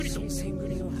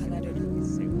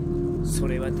そ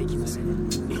れはできません。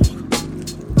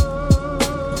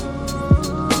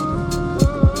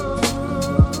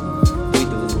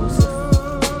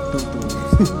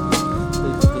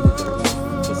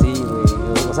Pues sí, güey,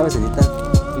 lo sabes editar.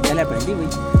 Y ya le aprendí, güey.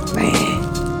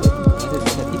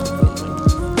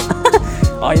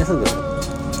 Ay, ya sabes, güey.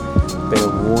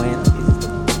 Pero bueno, ¿qué es esto?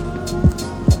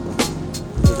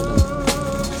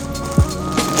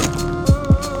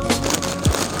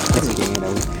 No sé quién era,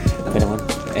 güey. Pero bueno,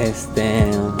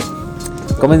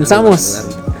 comenzamos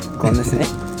con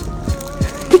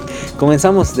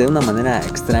comenzamos de una manera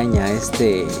extraña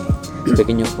este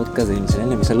pequeño podcast de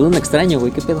Miscelánea. Me saludó un extraño,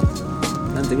 güey, ¿qué pedo?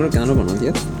 ¿No seguro que no lo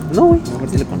conocías? No, güey. A lo mejor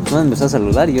sí lo conozco. No, me empezó a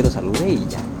saludar y yo lo saludé y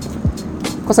ya.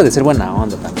 Cosa de ser buena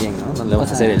onda también, ¿no? No le vas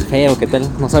a hacer el feo, ¿qué tal?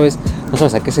 No sabes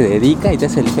a qué se dedica y te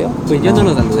hace el feo. Pues yo no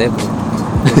lo saludé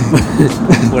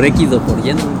por X o por Y,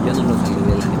 yo no lo saludé.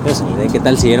 Yo lo saludé, ¿qué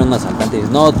tal si era un asaltante? Y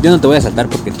dices, no, yo no te voy a asaltar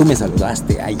porque tú me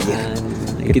saludaste ayer.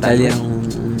 ¿Qué tal era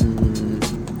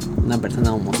una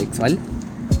persona homosexual?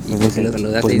 Y pues lo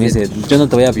saludaste pues y me dices, dice, yo no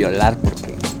te voy a violar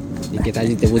porque... ¿y qué tal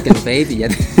si te busca en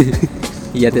Facebook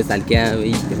y ya te stalkea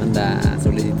y te manda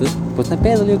solicitud? Pues no hay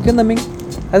pedo, le digo, ¿qué onda, amigo?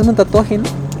 Hazme un tatuaje, ¿no?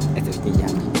 Eso es que ya.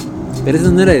 Pero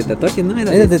eso no era de tatuaje, ¿no?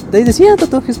 Era Ahí decía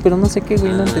tatuajes, pero no sé qué,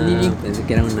 güey, no entendí bien. Pensé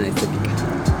que era una estética.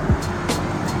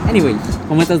 Anyway,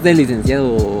 ¿cómo está usted,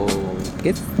 licenciado?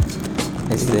 ¿Qué es?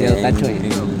 Licenciado Tacho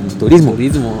en turismo.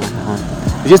 Ajá.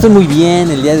 Pues yo estoy muy bien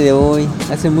el día de hoy.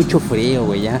 Hace mucho frío,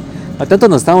 güey, ya. A tanto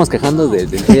nos estábamos quejando del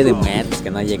Día de Muertos,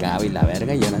 que no llegaba y la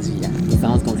verga, y ahora sí ya.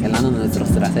 Estamos congelando nuestros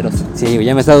traseros. Sí, güey,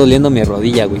 ya me está doliendo mi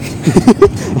rodilla, güey.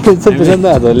 Está empezando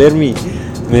a doler mi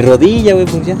rodilla, güey,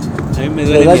 pues ya. A mí me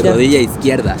duele mi rodilla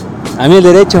izquierda. A mí el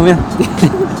derecho, mira.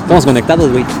 Estamos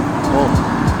conectados, güey.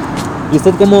 ¿Y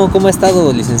usted cómo ha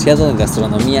estado, licenciado en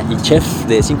gastronomía y chef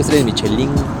de 5 estrellas de Michelin?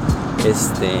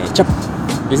 Chapo.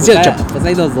 Licenciado Chapo. Pues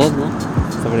hay dos, ¿no?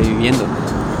 Sobreviviendo.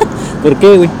 ¿Por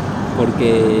qué, güey?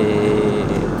 Porque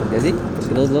sí,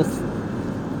 porque dos.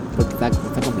 Porque está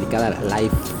complicada la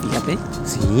life, fíjate.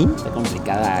 ¿Sí? Está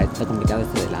complicada esto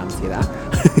de la ansiedad.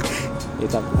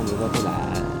 Está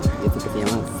complicada esto que se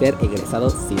llama ser egresado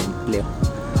sin empleo.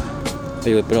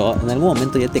 Oye, güey, pero en algún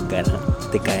momento ya te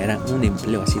caerá un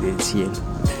empleo así del cielo.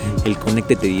 El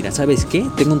conecte te dirá, ¿sabes qué?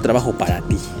 Tengo un trabajo para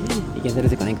ti. ¿Y quién será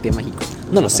ese conecte mágico?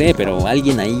 No lo sé, pero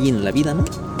alguien ahí en la vida, ¿no?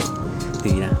 Te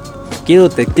dirá,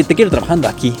 te quiero trabajando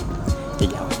aquí. Y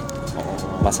ya, güey.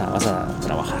 Vas a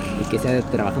trabajar. Y que sea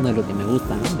trabajando de lo que me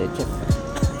gusta, ¿no? De hecho.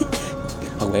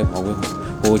 A huevo.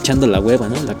 O echando la hueva,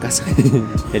 ¿no? En la casa.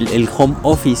 el home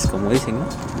office, como dicen, ¿no?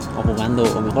 O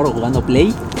jugando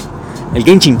Play. El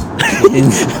Genshin.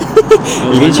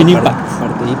 El Genshin Impact.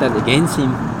 Partiditas de Genshin.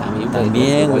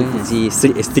 También, güey. Sí,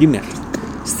 streamer.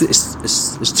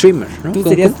 Streamer, ¿no? ¿Tú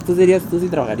sí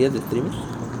trabajarías de streamer?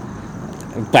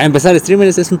 Para empezar, streamer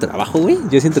es un trabajo, güey.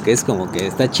 Yo siento que es como que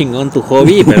está chingón tu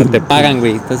hobby, pero te pagan,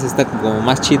 güey. Entonces está como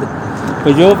más chido.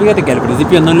 Pues yo, fíjate que al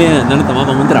principio no le tomaba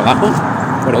como un trabajo.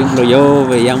 Por ejemplo, yo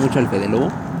veía mucho al Fede Lobo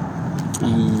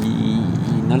y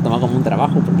no lo tomaba como un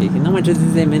trabajo porque dije, no manches,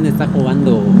 ese men está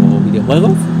jugando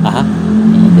videojuegos. Ajá.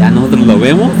 Y ya nosotros lo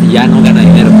vemos y ya no gana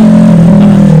dinero.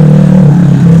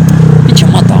 Pinche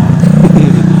moto.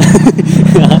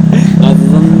 No,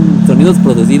 son sonidos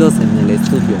producidos en el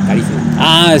estudio, carísimo.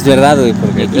 Ah, es verdad, güey,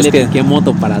 porque aquí le piqué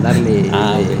moto para darle.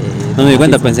 No me di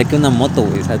cuenta, pensé que una moto,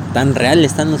 güey. O sea, tan real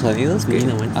están los sonidos que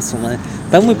no, a su madre.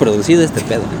 Está muy producido este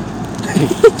pedo,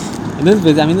 Entonces,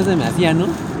 pues a mí no se me hacía, ¿no?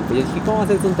 Pues yo dije, ¿cómo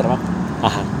hacer esto un trabajo?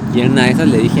 Ajá. Y en una de esas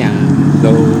le dije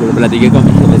lo platiqué con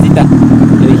mi jefecita.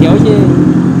 Le dije, oye,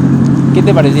 ¿qué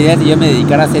te parecería si yo me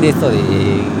dedicara a hacer esto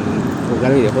de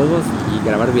jugar videojuegos y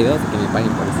grabar videos y que me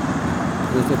paguen por eso?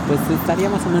 Entonces, pues estaría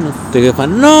más o menos. Tu jefa,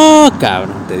 no,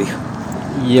 cabrón, te dijo.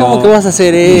 Y yo, ¿cómo que vas a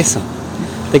hacer eso?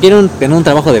 Te quiero tener un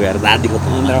trabajo de verdad, dijo.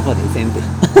 Un trabajo decente.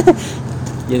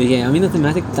 Yo dije, a mí no se me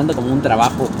hace tanto como un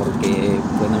trabajo porque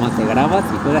pues nomás te grabas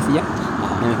y juegas y ya.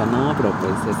 Y me dijo, no, pero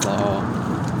pues eso,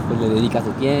 pues le dedicas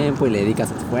su tiempo y le dedicas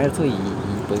su esfuerzo y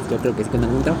pues yo creo que sí cuenta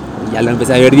como un trabajo. Y ya lo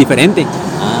empecé a ver diferente.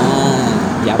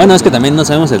 Ya, bueno, es que también no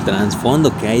sabemos el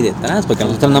trasfondo que hay detrás, porque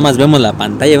nosotros nada más vemos la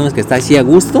pantalla, vemos que está así a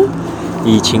gusto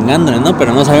y chingándole, ¿no?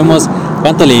 Pero no sabemos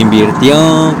cuánto le invirtió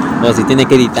o si tiene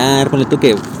que editar. Ponle tú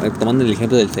que, tomando el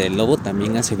ejemplo del Fede Lobo,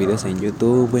 también hace videos en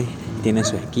YouTube, güey. Tiene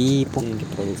su equipo. Tienen que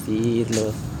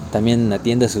producirlos. También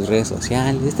atiende sus redes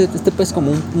sociales. Este pues como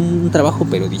un trabajo,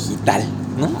 pero digital,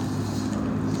 ¿no?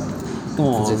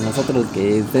 Como entonces, nosotros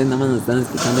que ustedes nada más nos están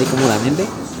escuchando ahí cómodamente,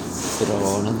 pero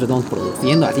nosotros estamos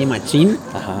produciendo así machín.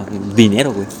 Ajá,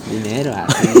 dinero, güey. Dinero,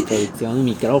 así, producción,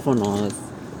 micrófonos,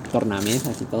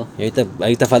 tornamesas y todo. Y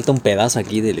ahorita falta un pedazo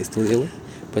aquí del estudio, güey.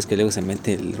 pues que luego se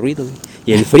mete el ruido, güey.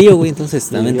 Y el frío, güey, entonces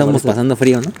Sí, también por estamos eso- pasando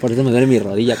frío, ¿no? Por eso me duele mi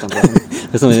rodilla con razón.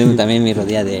 Eso me duele también mi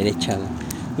rodilla derecha, güey.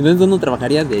 Entonces, ¿tú no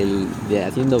trabajarías de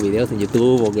haciendo videos en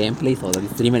YouTube o gameplays o de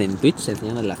streamer en Twitch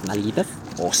enseñando las nalguitas?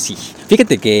 Oh, sí.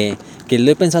 Fíjate que lo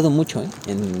he pensado mucho,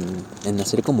 en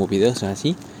hacer como videos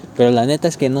así, pero la neta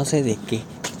es que no sé de qué.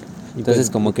 Entonces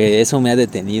como que eso me ha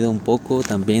detenido un poco.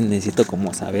 También necesito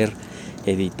como saber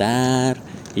editar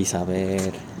y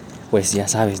saber, pues ya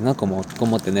sabes, ¿no?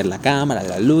 Cómo tener la cámara,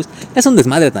 la luz. Es un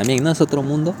desmadre también, ¿no? Es otro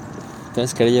mundo.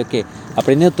 Entonces creo yo que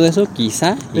aprendiendo todo eso,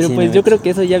 quizá... Pero pues yo creo que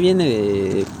eso ya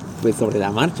viene pues sobre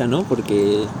la marcha, ¿no?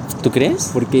 Porque ¿Tú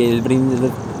crees?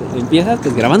 empiezas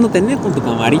pues grabándote con tu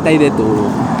camarita ahí de tu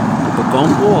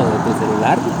compu o de tu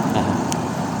celular.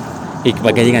 Ajá. Y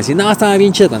para que digan así, no, estaba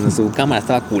bien chido cuando su cámara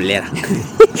estaba culera.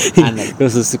 Ándale.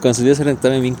 con sus videos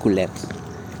estaban bien culeros.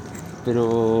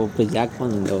 Pero pues ya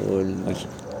cuando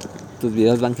tus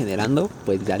videos van generando,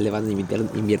 pues ya le vas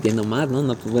invirtiendo más, ¿no?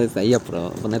 No puedes ahí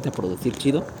ponerte a producir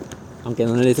chido, aunque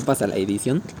no le sepas a la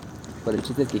edición, por el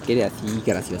chiste es que quede así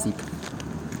graciosito.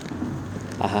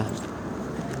 Ajá.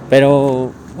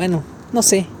 Pero bueno, no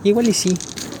sé, igual y sí.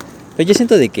 Pero yo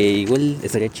siento de que igual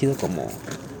estaría chido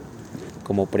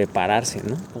como prepararse,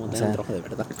 ¿no? Como O tener sea, un trabajo de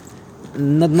verdad.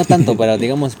 no tanto, pero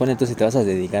digamos, pone tú si te vas a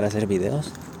dedicar a hacer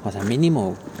videos, o sea,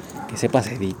 mínimo que sepas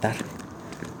editar,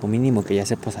 o mínimo que ya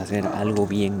sepas hacer algo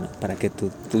bien, ¿no? Para que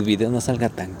tu video no salga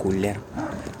tan culero.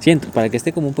 Siento, para que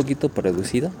esté como un poquito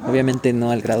producido, obviamente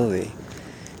no al grado de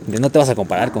no te vas a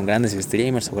comparar con grandes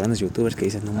streamers o grandes youtubers que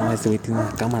dicen, no mames, este güey tiene una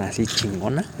cámara así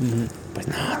chingona. Pues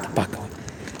no, tampoco, güey.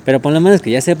 Pero por lo menos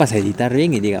que ya sepas editar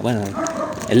bien y diga, bueno,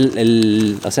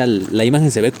 o sea, la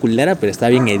imagen se ve culera, pero está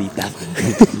bien editada.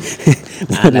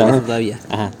 Eso todavía.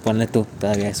 Ajá, ponle tú,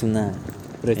 todavía es una...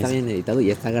 Pero está bien editado y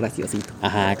está graciosito.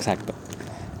 Ajá, exacto.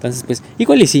 Entonces, pues,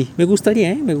 igual y sí, me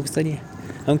gustaría.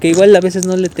 Aunque igual a veces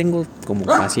no le tengo como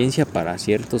paciencia para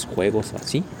ciertos juegos o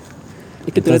así.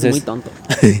 Es que tú eres muy tonto.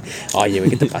 Oye, güey,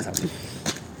 ¿qué te pasa?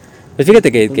 Pues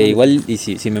fíjate que igual, y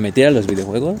si me metiera a los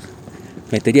videojuegos,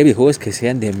 metería videojuegos que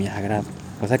sean de mi agrado.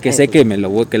 O sea, que sé que lo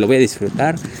voy a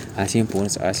disfrutar al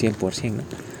 100%, ¿no?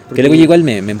 Que luego igual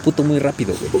me emputo muy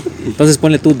rápido, güey. Entonces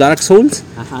ponle tú Dark Souls.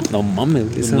 Ajá. No mames,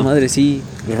 güey, esa madre sí.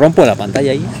 Rompo la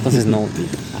pantalla ahí. Entonces no.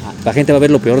 Ajá. La gente va a ver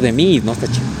lo peor de mí y no está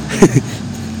chido.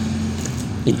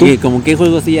 ¿Y tú? ¿Como qué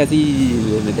juego sí así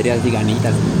le meterías así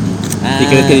ganitas? Ah. ¿Sí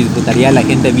crees que disfrutaría la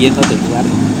gente viéndote jugar?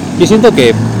 Yo siento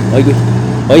que. Ay,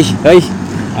 güey. Ay.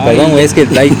 Perdón, güey, es que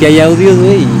hay audios,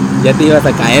 güey. Y ya te ibas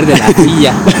a caer de la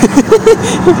silla.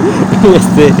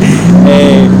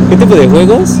 ¿Qué tipo de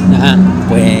juegos? Ajá.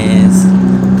 Pues.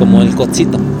 Como el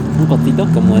cocito. ¿Un cotito?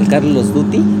 Como el Carlos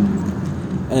Duty.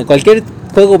 Cualquier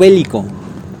juego bélico.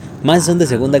 Más son de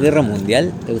Segunda Guerra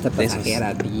Mundial. Te gusta pasajear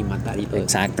a ti y matar y todo.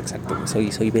 Exacto.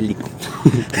 Soy bélico.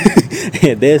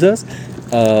 De esos.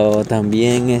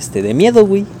 También de miedo,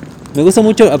 güey. Me gusta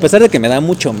mucho, a pesar de que me da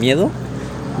mucho miedo,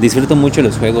 disfruto mucho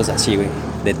los juegos así, güey.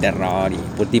 De terror y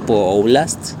por tipo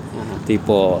Outlast. Ajá.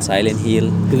 Tipo Silent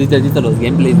Hill. ¿Tú sí te has visto los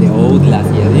gameplays de Outlast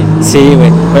y así? Sí,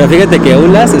 güey. Pero fíjate que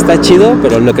Outlast está chido,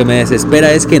 pero lo que me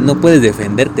desespera es que no puedes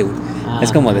defenderte, güey.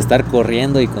 Es como de estar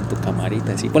corriendo y con tu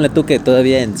camarita así. Ponle tú que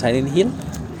todavía en Silent Hill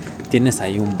tienes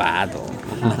ahí un bat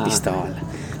o una pistola.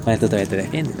 Bueno, tú todavía te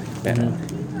defiendes, pero en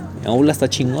Outlast está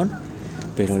chingón.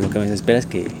 Pero lo que me desespera es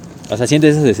que, o sea,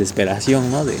 sientes esa desesperación,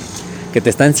 ¿no? De que te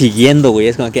están siguiendo, güey.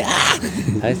 Es como que,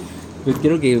 ¿sabes? Pues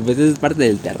creo que pues, eso es parte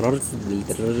del terror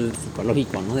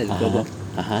psicológico, ¿no? Del juego.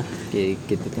 Ajá. Que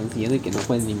te están siguiendo y que no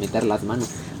puedes ni meter las manos.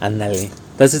 Ándale.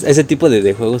 Entonces, ese tipo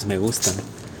de juegos me gustan.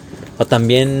 O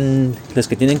también los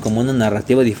que tienen como una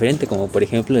narrativa diferente, como por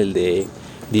ejemplo el de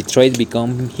Detroit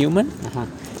Become Human. Ajá.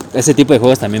 Ese tipo de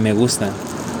juegos también me gustan.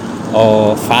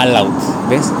 O Fallout,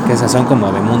 ¿ves? Que esas son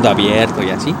como de mundo abierto y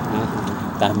así.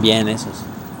 Ajá. También esos.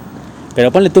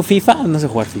 Pero ponle tú FIFA, no sé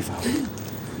jugar FIFA.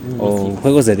 O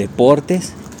juegos de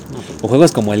deportes. O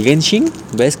juegos como el Genshin,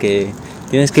 ¿ves? Que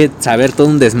tienes que saber todo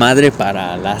un desmadre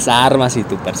para las armas y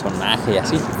tu personaje y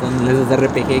así. Son esos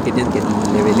RPG que tienes que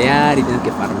levelear y tienes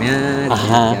que farmear, y tienes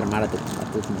que armar a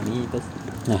tus monitos.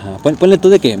 Ajá. Ponle tú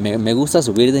de que me gusta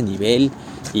subir de nivel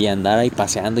y andar ahí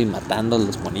paseando y matando a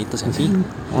los monitos y así.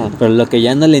 Pero lo que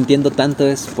ya no le entiendo tanto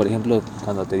es, por ejemplo,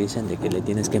 cuando te dicen de que le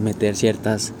tienes que meter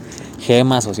ciertas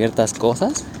gemas o ciertas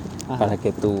cosas para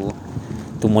que tu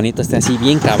monito esté así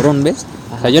bien cabrón, ¿ves?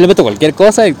 O sea, yo le meto cualquier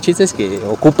cosa, el chiste es que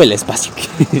ocupe el espacio.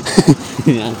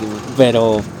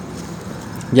 Pero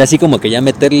ya así como que ya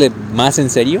meterle más en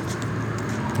serio,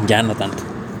 ya no tanto.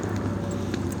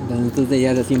 Entonces tú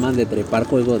serías así más de trepar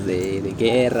juegos de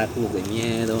guerra, juegos de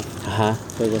miedo, Ajá.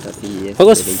 juegos así.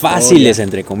 Juegos de fáciles, historia.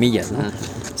 entre comillas, ¿no? Ajá.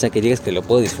 O sea, que digas que lo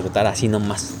puedo disfrutar así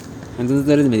nomás. Entonces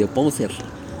tú eres medio poser.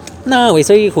 No, güey,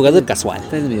 soy jugador casual.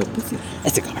 Tú eres medio poser.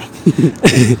 Este cabrón.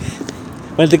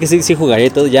 Ponle que sí jugaré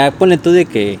todo. Ya ponle tú de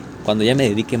que cuando ya me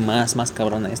dedique más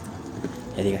cabrón a esto,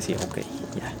 ya diga así, ok,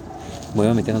 ya. Me voy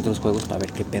a meter en otros juegos para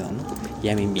ver qué pedo, ¿no?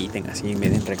 Ya me inviten así, me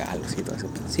den regalos y todo eso.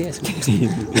 Sí, eso.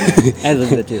 Eso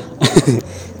está chido.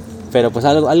 Pero pues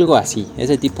algo así,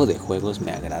 ese tipo de juegos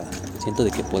me agrada. Siento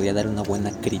de que podía dar una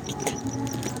buena crítica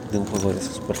de un juego de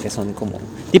esos, porque son como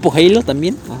tipo Halo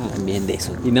también. Ajá. También de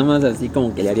eso. Y nada más así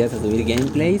como que le harías a subir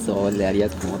gameplays o le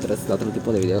harías como otro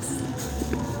tipo de videos.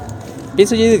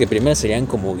 Pienso yo de que primero serían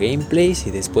como gameplays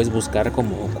y después buscar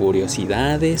como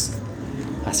curiosidades,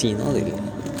 así, ¿no?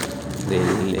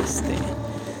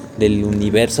 Del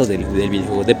universo del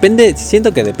videojuego.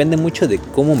 Siento que depende mucho de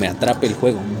cómo me atrape el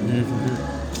juego.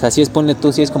 O sea, si es, ponle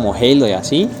tú, si es como Halo y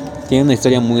así, tiene una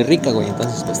historia muy rica, güey,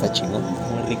 entonces pues está chingón.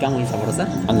 Muy rica, muy sabrosa.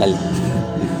 Ándale.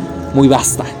 Muy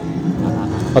vasta. Ajá.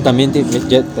 O también,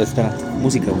 espera,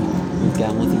 música, güey.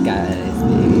 Música,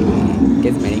 ¿qué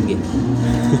es merengue?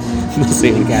 No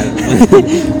sé.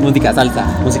 Música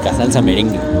salsa. Música salsa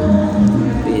merengue.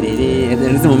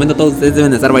 En este momento todos ustedes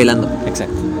deben estar bailando.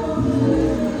 Exacto.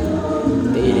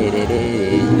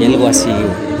 Y algo así,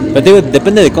 güey. Pero te digo,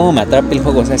 depende de cómo me atrape el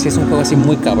juego. O sea, si es un juego así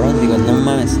muy cabrón, digo, no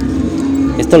mames,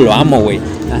 esto lo amo, güey.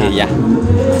 Y ya.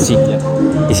 Sí.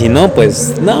 Y si no,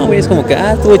 pues, no, güey, es como que,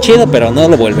 estuvo chido, pero no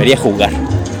lo volvería a jugar.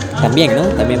 También, ¿no?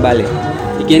 También vale.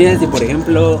 ¿Y qué harías si, por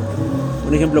ejemplo,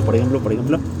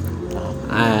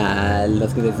 a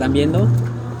los que te están viendo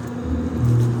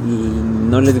y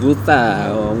no les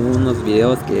gusta unos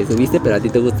videos que subiste, pero a ti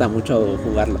te gusta mucho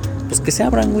jugarlo? Pues que se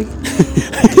abran, güey.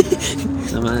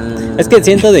 Nada más. Es que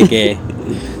siento de que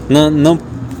no,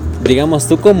 digamos,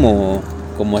 tú como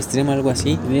stream o algo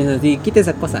así. Y dices así, quita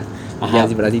esa cosa. Ajá. Y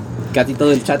así, pero así, casi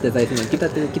todo el chat te está diciendo, quita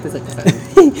esa cosa.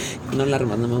 No la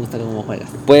armas, no me gusta cómo juegas.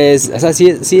 Pues, o sea, sí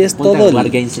es Ponte todo a jugar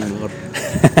Genshin mejor.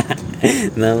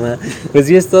 Nada más. Pues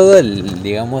sí es todo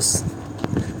digamos,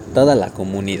 toda la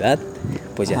comunidad.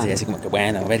 Pues ya sería así como que,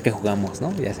 bueno, a ver qué jugamos,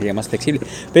 ¿no? Ya sería más flexible.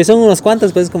 Pero son unos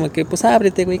cuantos, pues como que, pues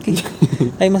ábrete, güey, que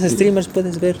hay más streamers,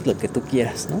 puedes ver lo que tú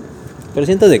quieras, ¿no? Pero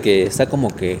siento de que está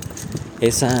como que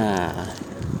esa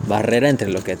barrera entre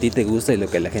lo que a ti te gusta y lo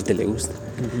que a la gente le gusta.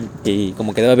 Uh-huh. Y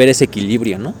como que debe haber ese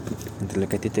equilibrio, ¿no? Entre lo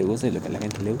que a ti te gusta y lo que a la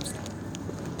gente le gusta.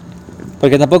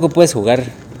 Porque tampoco puedes jugar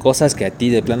cosas que a ti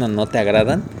de plano no te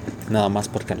agradan, nada más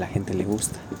porque a la gente le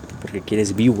gusta, porque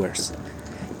quieres viewers.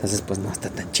 Entonces pues no está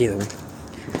tan chido, güey.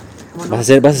 Bueno, vas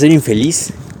a ser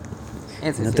infeliz.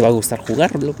 Eso no te va a gustar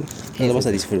jugarlo, güey. No lo vas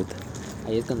a disfrutar.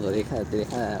 Ahí es cuando te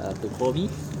deja tu hobby.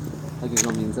 Lo que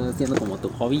comenzó siendo como tu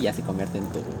hobby ya se convierte en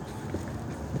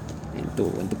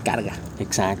tu carga.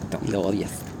 Exacto. Y lo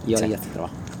odias. Y odias tu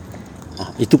trabajo.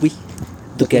 ¿Y tú, güey?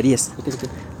 ¿Tú qué harías? ¿Qué?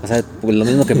 O sea, pues lo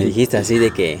mismo que me dijiste, así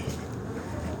de que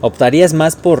optarías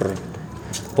más por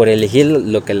elegir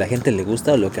lo que a la gente le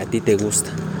gusta o lo que a ti te gusta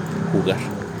jugar.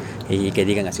 Y que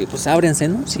digan así, pues ábrense,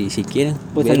 ¿no? Si quieren.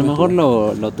 Pues a lo mejor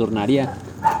lo turnaría.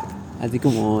 Así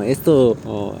como esto,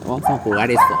 vamos a jugar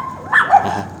esto.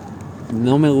 Ajá.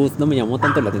 No me llamó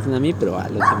tanto la atención a mí, pero a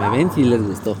los que me ven sí les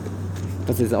gustó.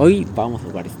 Entonces hoy vamos a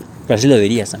jugar esto. Pero así lo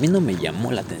dirías, a mí no me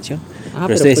llamó la atención. Pero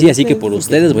usted pues decía así que por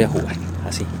ustedes voy a jugar,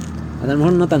 así. A lo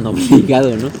mejor no tan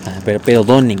obligado, ¿no? Pero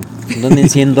donen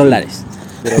 $100.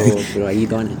 Pero ahí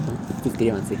donen, ¿no?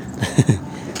 Suscríbanse.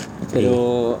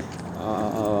 Pero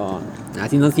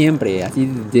así no siempre, así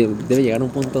debe llegar un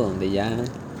punto donde ya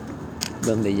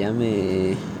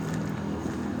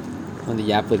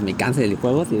pues me canse del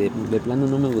juego. Si de plano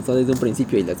no me gustó desde un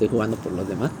principio y lo estoy jugando por los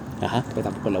demás, ajá, pues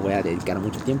tampoco lo voy a dedicar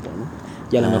mucho tiempo, ¿no?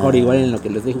 Y a lo mejor igual en lo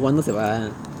que lo estoy jugando se va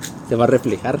a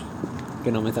reflejar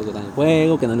que no me está gustando el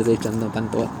juego, que no le estoy echando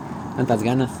tantas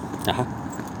ganas. Ajá.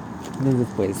 Entonces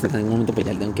pues en algún momento pues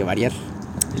ya tengo que variar.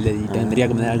 Tendría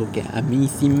que poner algo que a mí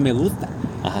sí me gusta.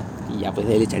 Ajá. Y ya pues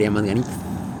ahí le echaría más ganitas.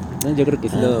 Entonces yo creo que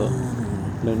sí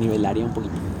lo nivelaría un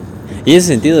poquito. Y en ese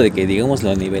sentido de que digamos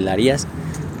lo nivelarías,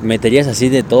 meterías así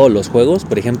de todos los juegos,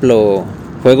 por ejemplo,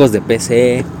 juegos de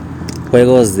PC,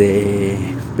 juegos de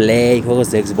Play,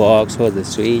 juegos de Xbox, juegos de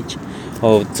Switch,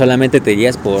 o solamente te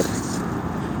irías por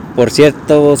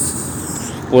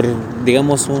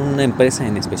digamos una empresa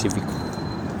en específico.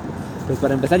 Pues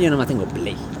para empezar yo nomás tengo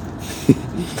Play.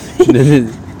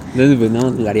 entonces pues nada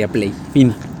más jugaría Play.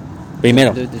 Fin.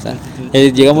 Primero,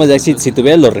 digamos, si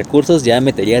tuvieras los recursos, ya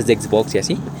meterías de Xbox y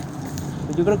así.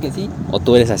 Pues yo creo que sí. O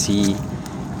tú eres así,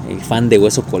 fan de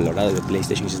hueso colorado de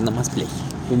PlayStation y dices, no más Play.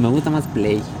 Pues me gusta más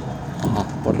Play. Ajá.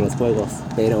 por los juegos,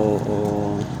 pero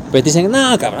Pero te dicen,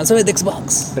 no, cabrón, sube de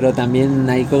Xbox. también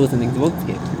hay juegos en Xbox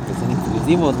que pues, son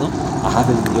exclusivos, ¿no? Ajá,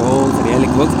 pues yo usaría el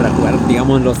Xbox para jugar,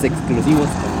 digamos, los exclusivos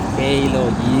como Halo,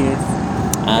 Gears,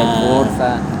 el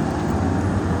Forza.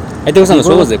 ¿Ahí te gustan los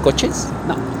juegos de coches?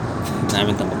 No. A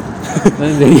mí tampoco.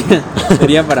 Entonces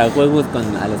sería para juegos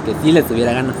a los que sí les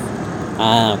tuviera ganas.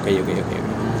 Ah, ok.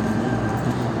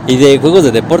 ¿Y de juegos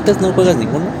de deportes no juegas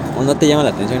ninguno? ¿O no te llama la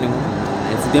atención ninguno?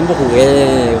 En su tiempo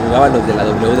jugaba los de la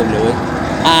WWE.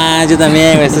 Ah, yo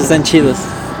también, güey, estos están chidos.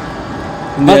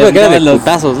 Más porque eran de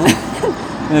putazos, ¿no?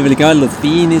 Me aplicaban los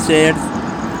finishers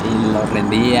y los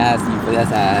rendías y podías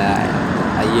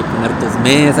ahí poner tus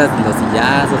mesas y los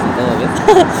sillazos y todo,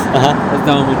 ¿ves? Ajá.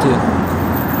 Estaba muy chido.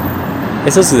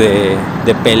 Esos de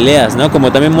peleas, ¿no?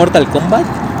 Como también Mortal Kombat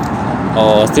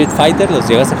o Street Fighter, ¿los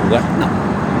llegas a jugar?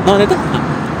 No. ¿No, neta? No.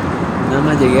 Nada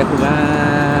más llegué a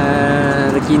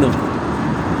jugar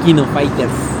Kino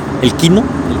Fighters. ¿El Kino?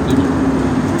 El Kino.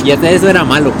 Y hasta eso era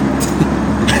malo.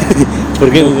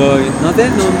 ¿Por qué? No sé,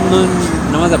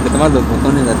 nada más apretabas los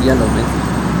botones así a los meses.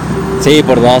 Sí,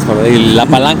 por dos. Y la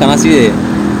palanca, ¿no? Así de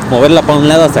moverla para un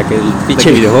lado hasta que el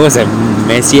pinche videojuego se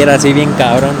meciera así bien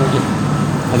cabrón,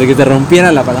 ¿no? Hasta que se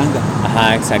rompiera la palanca.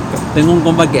 Ajá, exacto. Tengo un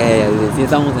compa que sí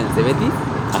estábamos en el Cebetis.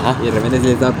 Ajá. Y de repente se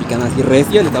le estaba picando así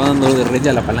recio, le estaba dando de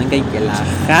recio a la palanca y que la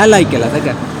jala y que la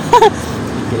saca.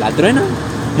 Y que la truena.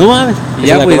 No mames. Y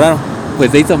ya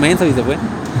pues se hizo menso y se fue.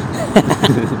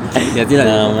 Y así la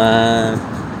no mames.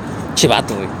 Pinche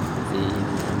vato, güey. Sí.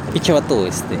 Pinche vato,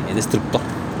 destructor.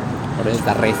 Por eso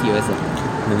está recio eso.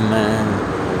 No mames.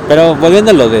 Pero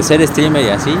volviendo a lo de ser streamer y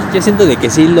así, yo siento de que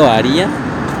sí lo haría.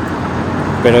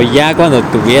 Pero ya cuando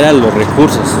tuviera los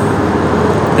recursos.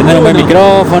 Tener un buen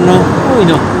micrófono. Uy,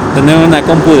 no. Tener una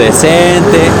compu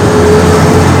decente.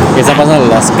 Que está pasando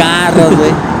los carros,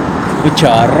 güey. Mucho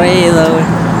ruido, güey.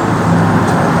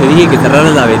 Te dije que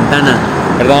cerraras la ventana.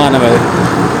 Perdóname, güey.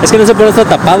 Es que no sé por qué está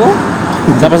tapado.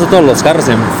 Se han pasado todos los carros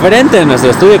enfrente de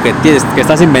nuestro estudio que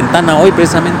está sin ventana hoy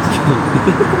precisamente.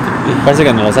 Parece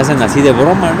que nos los hacen así de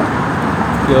broma, ¿no?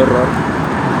 Qué horror.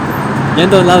 Ya en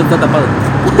todos lados está tapado.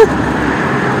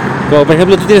 Como por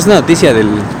ejemplo, tú tienes una noticia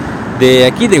de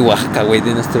aquí de Oaxaca, güey,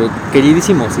 de nuestro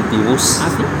queridísimo Citibus. ¿Ah,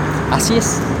 sí? Así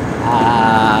es.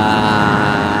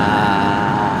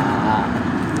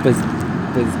 Pues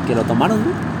que lo tomaron,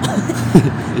 ¿no?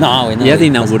 No, güey, no. Ya se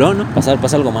inauguró, ¿no? Pasa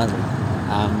algo más, güey.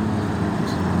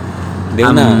 De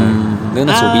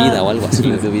una subida o algo así.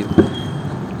 Una subida.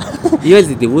 Iba el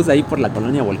Citibus ahí por la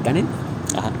colonia Volcanes.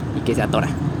 Ajá. Y que se atora.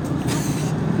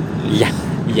 Y ya.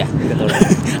 Se atora.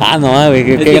 No, güey,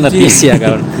 qué noticia,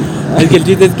 cabrón. Es que el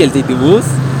chiste es que el Citibus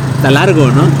está largo,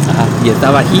 ¿no? Ajá. Y está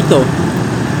bajito.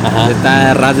 Ajá.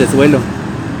 Está a ras de suelo.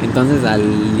 Entonces al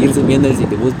ir subiendo el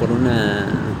Citibus por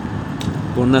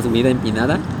una subida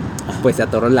empinada, pues se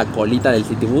atoró la colita del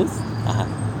Citibus. Ajá.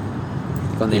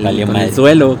 Con el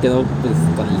suelo, quedó pues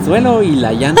con el suelo y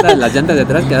las llantas de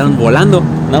atrás quedaron volando.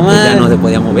 No pues más. ya no se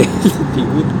podía mover el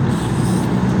Citibus.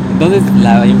 Entonces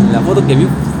la foto que vi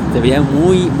se veía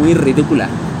muy, muy ridícula.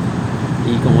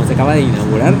 Y como se acaba de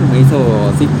inaugurar, me hizo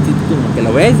sí, como que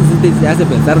lo ves y sí te hace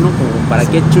pensar, ¿no? Como para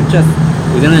qué chuchas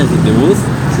pusieron el Citibus.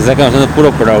 Se está causando puro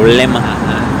problema.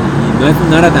 Ajá.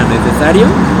 Y no era tan necesario.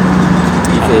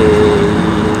 Y se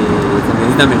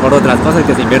necesitan mejor otras cosas,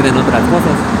 que se invierten en otras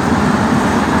cosas.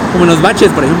 Como los baches,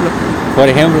 por ejemplo. Por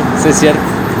ejemplo, sí es cierto.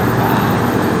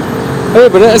 Oye,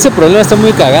 pero ese problema está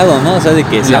muy cagado, ¿no? O sea, de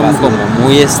que sean como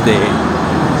muy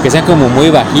que sean como muy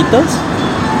bajitos.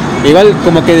 Igual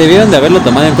como que debieron de haberlo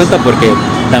tomado en cuenta porque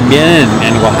también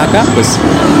en Oaxaca, pues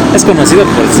es conocido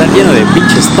por estar lleno de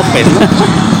pinches topes, ¿no?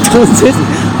 Entonces,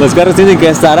 los carros tienen que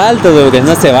estar altos, porque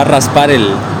no se va a raspar el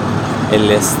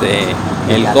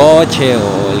coche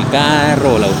o el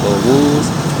carro o el autobús.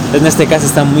 En este caso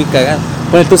está muy cagado.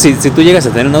 Bueno, tú si tú llegas a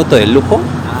tener un auto de lujo,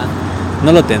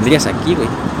 no lo tendrías aquí, güey.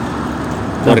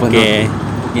 Porque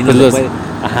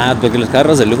porque los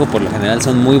carros de lujo por lo general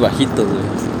son muy bajitos,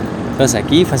 güey. Entonces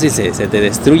aquí fácil se te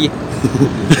destruye.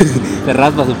 Te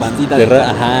raspa su pancita.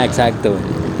 Ajá, exacto, güey.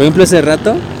 Por ejemplo, ese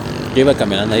rato yo iba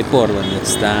caminando ahí por donde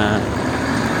está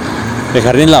el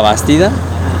Jardín La Bastida,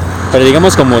 pero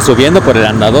digamos como subiendo por el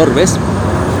andador, ¿ves?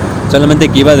 Solamente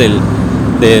que iba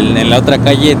en la otra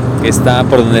calle que está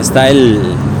por donde está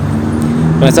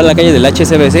la calle del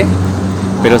HSBC,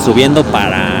 pero subiendo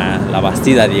para La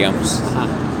Bastida, digamos. Ajá.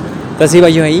 Entonces iba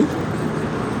yo ahí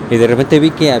y de repente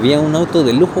vi que había un auto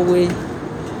de lujo, güey.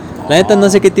 La neta no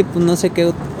sé qué tipo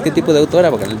de auto era,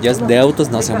 porque yo de autos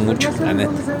no sé mucho, la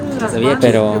neta.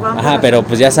 Pero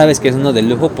pues ya sabes que es uno de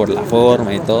lujo por la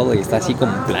forma y todo, y está así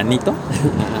como planito.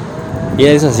 Y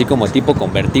es así como tipo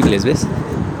convertibles, ¿ves?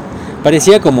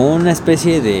 Parecía como una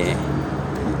especie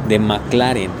de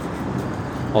McLaren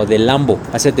o de Lambo.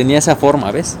 O sea, tenía esa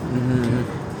forma, ¿ves?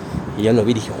 Y yo lo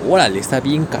vi y dije, órale, está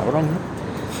bien cabrón, ¿no?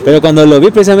 Pero cuando lo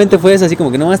vi precisamente fue eso, así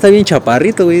como que nomás está bien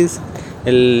chaparrito, güey.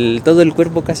 Todo el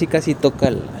cuerpo casi toca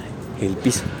el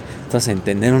piso. Entonces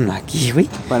entendieron aquí, güey.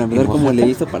 Para empezar, cómo le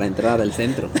hizo para entrar al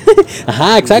centro.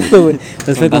 Ajá, exacto, güey.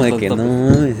 Entonces fue como de que topes.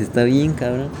 no, está bien,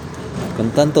 cabrón. Con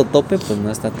tanto tope, pues no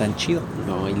está tan chido.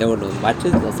 No, y luego los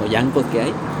baches, los hoyancos que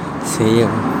hay. Sí, güey.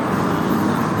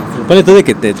 Ponle tú de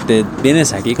que te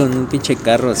vienes aquí con un pinche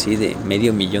carro así de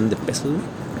 $500,000 de pesos,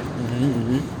 güey.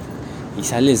 Y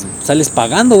sales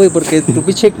pagando, güey, porque tu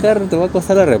pinche carro te va a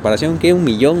costar la reparación, ¿qué?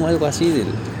 1,000,000 o algo así de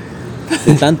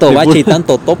tanto bache y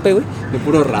tanto tope, güey. De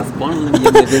puro raspón,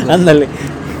 1,000,000 de pesos. Ándale.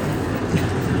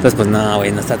 Entonces, pues no,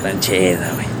 güey, no está tan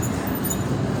chida, güey.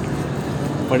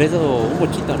 Por eso, un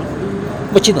bochito, ¿no?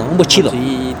 Un bochito. Un bochito,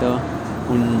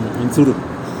 un suru.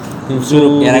 Un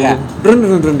suru. Y ahora haga run,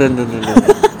 run, run, run, run, run.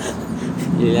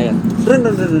 Y le hagan run,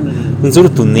 run, run, run, run. Un suru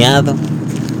tuneado.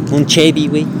 Un Chevy,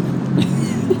 güey.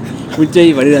 Un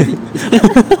Chevy para ir así.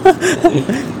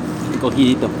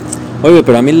 Cogidito. Oye,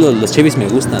 pero a mí los Chevys me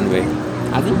gustan, güey.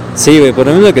 ¿Ah, sí? Sí, güey, por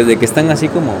lo menos de que están así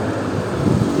como...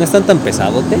 No están tan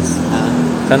pesadotes.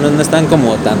 O sea, no están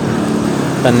como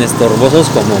tan estorbosos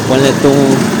como, ponle tú,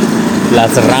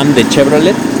 las Ram de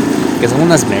Chevrolet, que son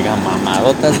unas mega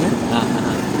mamadotas, güey.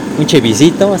 Un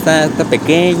Chevycito, está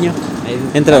pequeño,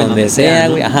 entra donde sea,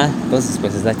 güey. ¿No? Ajá, entonces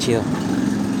pues está chido.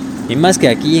 Y más que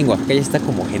aquí en Oaxaca ya está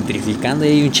como gentrificando y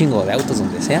hay un chingo de autos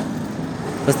donde sea.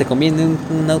 Entonces te conviene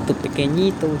un auto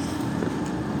pequeñito, güey.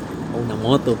 O una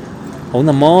moto. O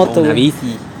una moto, o una güey.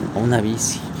 bici. O una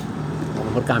bici. O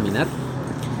mejor caminar.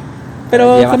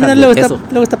 Pero caminar luego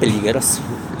está peligroso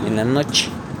en la noche.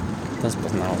 Entonces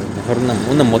pues no, güey, mejor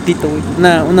una motito, güey.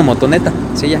 Una motoneta,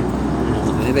 sí, ya.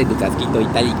 Una motoneta y tu casquito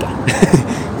itálica.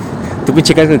 Tu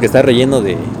pinche casco que está relleno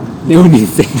de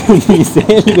Unicel,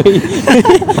 güey.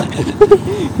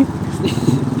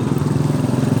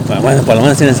 Bueno, por lo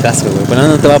menos tienes casco, güey. Por lo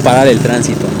menos no te va a parar el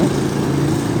tránsito,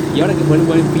 ¿no? Y ahora que fue el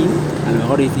Buen Fin, a lo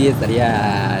mejor sí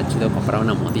estaría chido comprar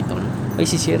una motito, ¿no? Ay,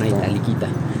 sí, cierto. Una italiquita.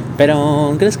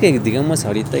 Pero, ¿crees que, digamos,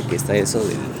 ahorita que está eso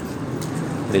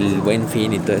del Buen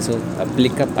Fin y todo eso,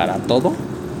 aplica para todo?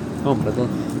 No, para todo.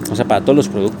 O sea, para todos los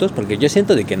productos, porque yo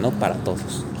siento de que no para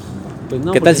todos. Pues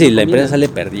no, ¿qué tal si no la conviene. empresa sale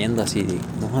perdiendo así de,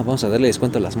 no, vamos a darle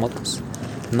descuento a las motos?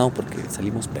 No, porque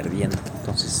salimos perdiendo.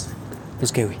 Entonces,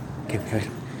 pues, ¿qué, güey? A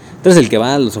ver. Entonces el que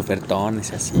va a los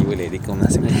ofertones así, güey, le dedica una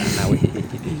semana, güey.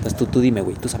 Entonces tú dime,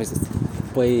 güey, tú sabes de esto.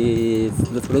 Pues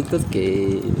los productos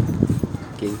que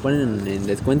ponen en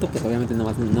descuento, pues obviamente no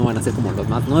van a ser como los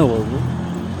más nuevos,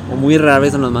 ¿no? O muy rara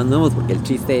vez son los más nuevos, porque el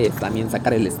chiste es también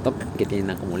sacar el stock que tienen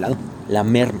acumulado. La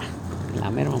merma.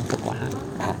 Un poco,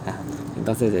 ajá.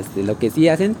 Entonces, lo que sí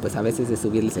hacen, pues a veces es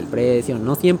subirles el precio,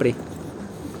 no siempre.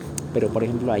 Pero por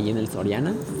ejemplo ahí en el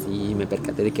Soriana sí me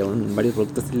percaté de que varios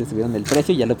productos sí le subieron el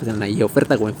precio y ya lo pusieron ahí,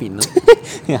 oferta Buen Fin, ¿no?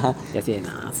 Ajá. Y así de,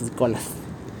 sus colas.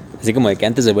 Así como de que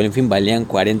antes de Buen Fin valían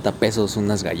 40 pesos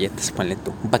unas galletas, ponle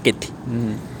tú, un paquete.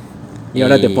 Y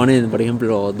ahora te ponen, por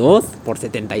ejemplo, 2 por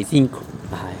 75.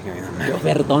 Ay, no ¡Qué mames.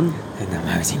 ofertón! No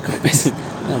mames, 5 pesos.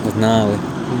 No, pues no, güey.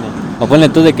 O ponle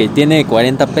tú de que tiene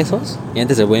 40 pesos y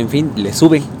antes de Buen Fin le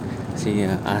sube así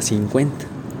a 50.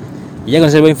 Y ya con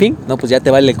ese Buen Fin, no, pues ya te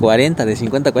vale 40, de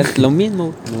 50 a 40, lo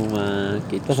mismo. No mames,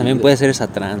 qué Entonces también puede ser esa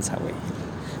tranza, güey.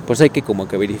 Por eso hay que como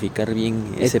que verificar bien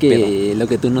ese pedo. Es que lo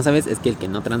que tú no sabes es que el que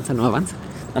no tranza no avanza.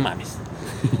 No mames.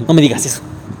 No me digas eso.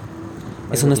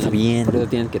 Eso no está bien. Por eso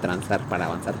tienes que transar para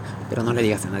avanzar. Pero no le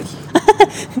digas a nadie.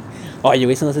 Oye,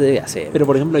 güey, eso no se debe hacer. Pero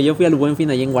por ejemplo, yo fui al Buen Fin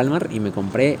allí en Walmart y me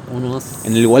compré unos...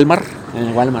 ¿En el Walmart? En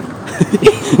el Walmart.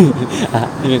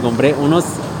 Y me compré unos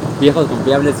viejos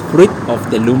confiables Fruit of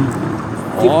the Loom.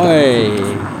 ¡Ay!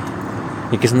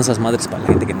 ¿Y qué son esas madres para la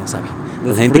gente que no sabe?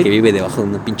 La gente que vive debajo de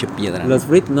una pinche piedra. Los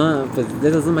Fruit, no, pues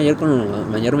esos son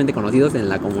mayormente conocidos en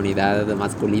la comunidad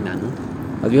masculina, ¿no?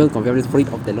 Los viejos confiables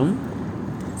Fruit of the Loom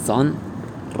son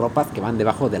ropas que van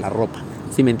debajo de la ropa.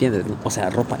 ¿Sí me entiendes, no? O sea,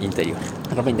 ropa interior.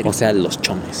 Ropa interior. O sea, los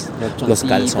chones, Los los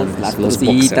calzones, las los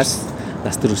trucitas, boxers,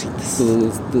 las trucitas.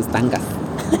 tus tangas.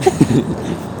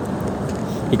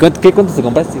 ¿Y cuánto te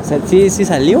compraste? ¿Sí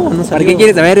salió o no salió? ¿Para qué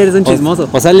quieres saber? Eres un chismoso.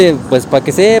 O sale, pues, para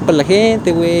que sepa la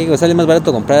gente, güey. O sale más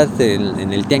barato comprarte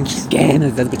en el tianguis. ¿Qué? Nos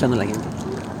está escuchando la gente.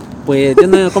 Pues yo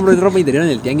no compro ropa interior en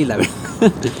el tianguis, la verdad.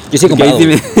 Yo sí he comprado.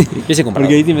 Yo sí he comprado.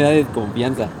 Porque ahí sí me da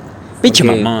desconfianza. Pinche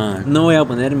Porque mamá. No voy a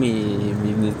poner mis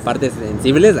partes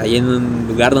sensibles ahí en un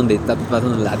lugar donde está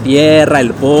pasando la tierra,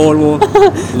 el polvo.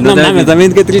 No mames,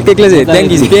 también, ¿qué clase de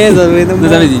tianguis piensas, güey? No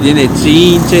sabes si tiene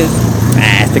chinches,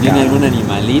 Este tiene cabrón. algún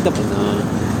animalito, pues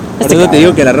no. Por eso te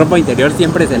digo que la ropa interior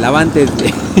siempre se lava antes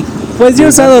de... Pues yo he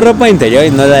usado ropa interior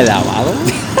y no la he lavado.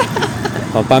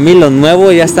 O para mí lo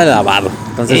nuevo ya está lavado.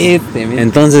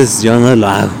 Entonces yo no lo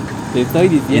hago. Te estoy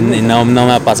diciendo. Y no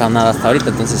me ha pasado nada hasta ahorita.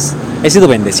 Entonces he sido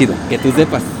bendecido. Que tú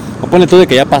sepas. O ponle tú de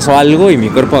que ya pasó algo y mi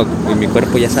cuerpo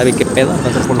ya sabe qué pedo.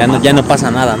 Entonces ya no pasa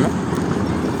nada, ¿no?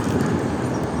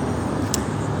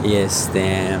 Y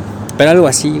pero algo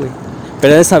así, güey.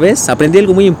 Pero esa vez aprendí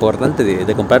algo muy importante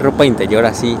de comprar ropa interior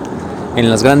así en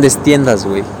las grandes tiendas,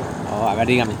 güey. Oh, a ver,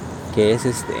 dígame. Que es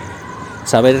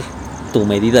saber tu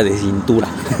medida de cintura.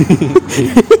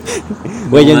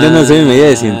 Güey, yo no sé mi medida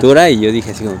de cintura y yo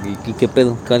dije así como, ¿qué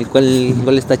pedo?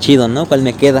 ¿Cuál está chido, no? ¿Cuál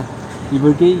me queda? ¿Y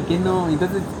por qué? ¿Y qué no?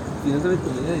 Entonces, si no sabes tu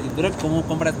medida de cintura, ¿cómo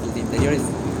compras tus interiores?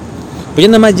 Pues yo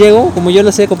nada más llego, como yo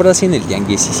los he comprado así en el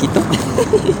tianguisicito.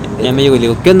 Ya me llego y le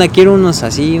digo, ¿qué onda? Quiero unos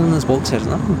boxers,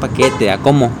 ¿no? Un paquete, ¿a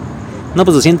cómo? No,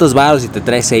 pues 200 baros y te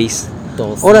trae 6.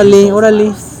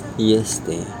 Órale. Y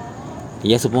y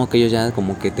ya supongo que ellos ya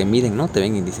como que te miden, ¿no? Te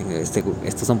ven y dicen,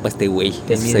 estos son para este güey.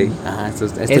 Ajá,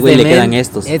 a este güey le quedan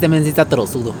estos. Este men sí está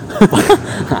trozudo.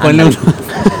 Ponle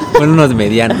unos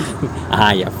medianos.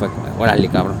 Ah, ya fue como, órale,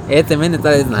 cabrón. Este men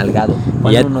está desnalgado.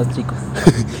 Ponle unos chicos.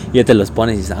 Y ya te los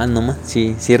pones y dices, no más,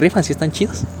 sí rifan, sí están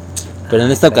chidos. Pero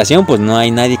en esta ocasión, pues no hay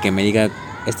nadie que me diga,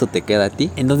 esto te queda a ti.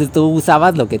 Entonces tú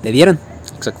usabas lo que te dieron.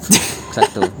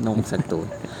 Exacto, güey.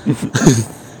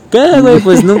 ¿Qué, güey?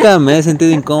 Pues nunca me he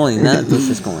sentido incómodo ni nada.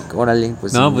 Entonces, como que, órale,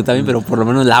 pues. No, pues también, pero por lo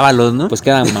menos lávalos, ¿no? Pues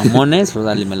quedan mamones, pues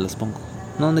dale, me los pongo.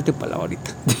 No hay tiempo para lavar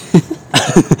ahorita.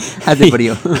 Hace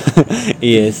frío.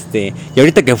 Y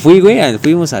ahorita que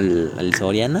fuimos al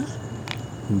Soriana,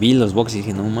 vi los boxes y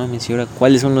dije, no mames, ¿y ahora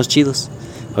cuáles son los chidos?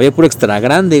 Había puro extra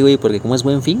grande, güey, porque como es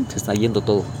Buen Fin, se está yendo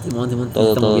todo.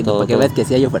 Todo. Para que veas que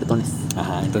sí hay ofertones.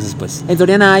 Ajá, entonces pues. En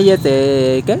Soriana hay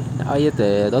 ¿qué? Hay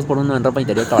 2x1 en ropa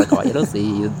interior para caballeros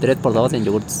y 3x2 en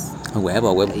yogurts. A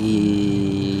huevo.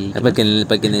 Y... Para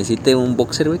que necesite un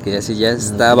boxer, güey, que así ya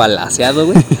está balaseado,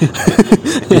 güey.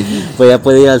 Pues ya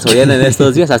puede ir al Soriana en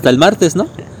estos días, hasta el martes, ¿no?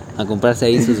 A comprarse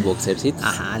ahí sus boxercitos.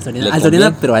 Ajá, al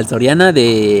Soriana, pero al Soriana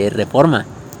de Reforma.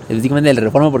 Específicamente del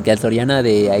Reforma, porque al Soriana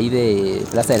de ahí de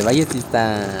Plaza del Valle sí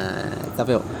está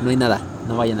feo. No hay nada.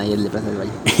 No vayan ahí al de Plaza del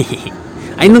Valle.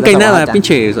 Ahí nunca hay nada,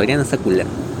 pinche Soriana está culero.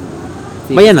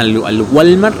 Sí. Vayan al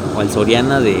Walmart o al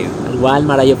Soriana de... Al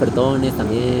Walmart hay ofertones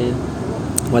también.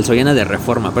 O al Soriana de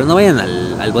Reforma. Pero no vayan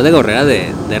al Bodega Horrera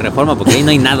de Reforma, porque ahí no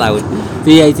hay nada, güey.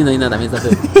 Sí, ahí sí no hay nada, también está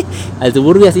feo. Al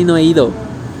Suburbia sí no he ido.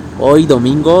 Hoy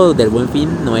domingo del Buen Fin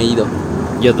no he ido.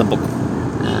 Yo tampoco.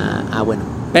 Bueno.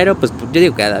 Pero pues yo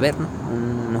digo que ha de haber, ¿no?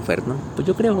 Un oferta, ¿no? Pues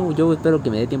yo espero que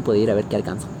me dé tiempo de ir a ver qué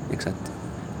alcanzo. Exacto.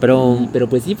 Pero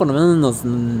pues sí, por lo menos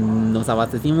nos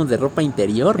abastecimos de ropa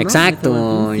interior, ¿no?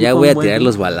 Exacto, ya voy a tirar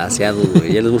los balaseados,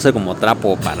 güey. Ya los uso como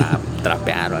trapo para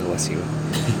trapear o algo así, güey.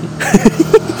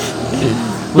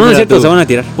 No es cierto, se van a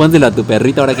tirar. Pónselo a tu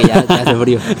perrito ahora que ya hace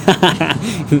frío.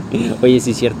 Oye,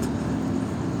 sí es cierto.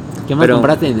 ¿Qué más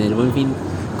compraste en el Buen Fin?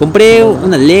 Compré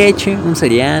una leche, un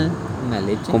cereal. Una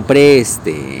leche. Compré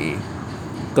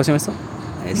 ¿cómo se llama esto?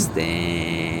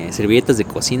 Servilletas de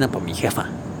cocina para mi jefa.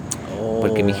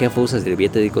 Porque mi jefa usa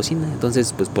servilleta de cocina.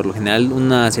 Entonces, pues por lo general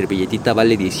una servilletita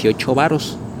vale 18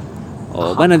 varos.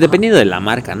 O bueno, dependiendo de la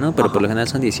marca, ¿no? Pero por lo general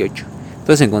son 18.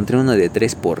 Entonces encontré una de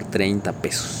 3 por 30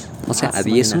 pesos. O sea, a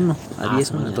 10 uno. A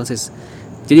 10 uno. Entonces,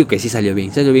 yo digo que sí salió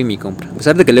bien mi compra. A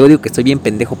pesar de que luego digo que estoy bien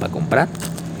pendejo para comprar,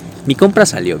 mi compra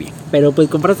salió bien. Pero pues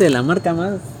compraste de la marca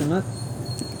más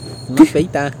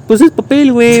feita. Pues es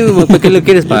papel, güey. ¿Para qué lo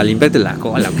quieres? ¿Para limpiarte la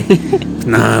cola o qué?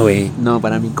 No, güey. No,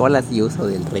 para mi cola sí uso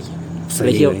del Regio.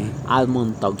 Regio, güey.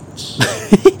 Almond Touch.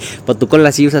 Para tu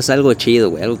cola sí usas algo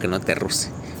chido, güey. Algo que no te roce.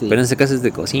 Sí. Pero en este caso es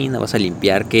de cocina. Vas a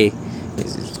limpiar, ¿qué?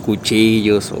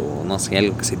 Cuchillos o no sé,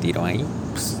 algo que se tiró ahí.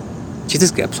 Pues, chiste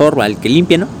es que absorba, el que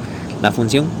limpie, ¿no? La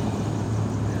función.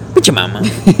 Pinche mamá.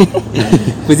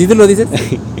 Pues sí, tú lo dices.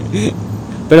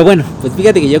 Pero bueno, pues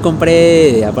fíjate que yo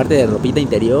compré, aparte de ropita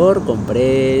interior,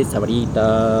 compré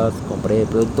sabritas, compré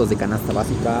productos de canasta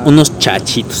básica. Unos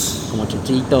chachitos. Como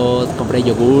chachitos, compré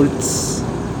yogurts.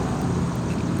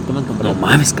 ¿Qué más compré? No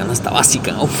mames, canasta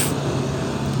básica, uf.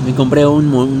 Me compré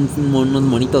unos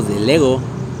monitos de Lego.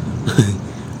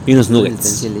 Y unos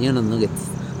nuggets. Y unos nuggets.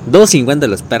 2.50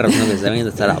 los perros nuggets, deben de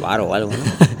estar a bar o algo, ¿no?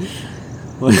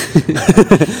 Pues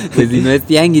si no es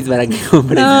tianguis, ¿para qué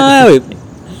compres? No, güey.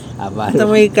 Está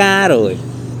muy caro, güey.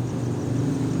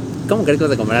 ¿Cómo crees que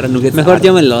vas a comprar nuggets? Mejor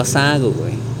yo me los hago,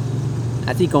 güey.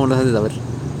 ¿Así cómo los haces a ver?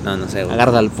 No sé, güey.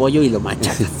 Agarras al pollo y lo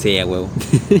machacas. Sí, a huevo.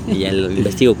 Y ya lo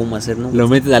investigo cómo hacer, ¿no? Lo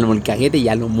metes al molcajete y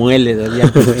ya lo mueles.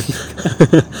 Ya.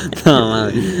 No,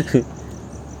 mames.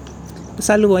 pues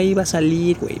algo ahí va a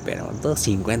salir, güey, pero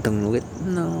 2.50 un nugget,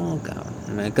 no, cabrón,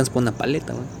 me alcanza por una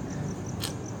paleta, güey.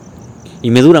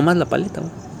 Y me dura más la paleta,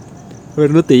 güey.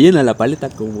 Pero no te llena la paleta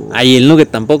como... Ay, el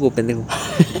nugget tampoco, pendejo.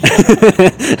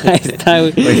 Ahí está,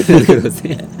 güey.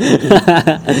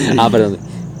 Perdón.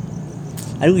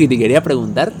 Algo que te quería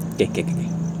preguntar ¿Qué?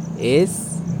 es...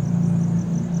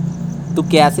 ¿Tú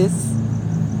qué haces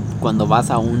cuando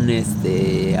vas a un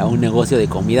negocio de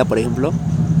comida, por ejemplo?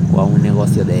 O a un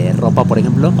negocio de ropa, por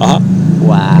ejemplo. Ajá.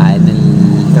 O en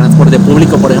el transporte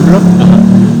público, por ejemplo. Ajá.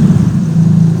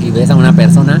 Y ves a una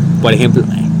persona, Por ejemplo.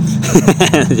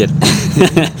 Es cierto.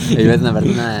 y ves a una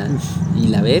persona y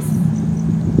la ves.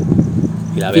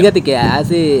 Y la veo. Fíjate que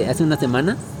hace una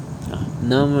semana Ajá.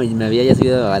 no me había ya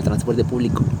subido al transporte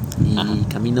público. Y Ajá.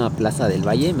 camino a Plaza del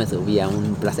Valle, me subí a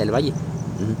un Plaza del Valle.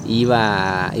 Ujú. Y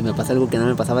me pasó algo que no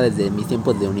me pasaba desde mis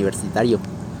tiempos de universitario.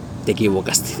 Te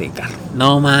equivocaste de carro.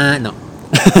 No, no.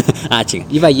 Chinga.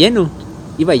 Iba lleno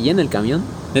el camión.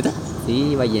 ¿Neta? Sí,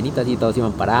 iba llenito, así todos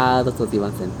iban parados, todos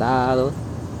iban sentados.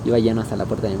 Iba lleno hasta la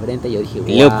puerta de enfrente y yo dije,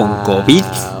 Y luego wow. con COVID.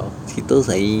 Sí, todos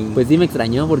ahí. Pues sí me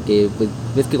extrañó porque pues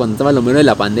ves que cuando estaba lo mero de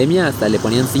la pandemia hasta le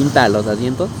ponían cinta a los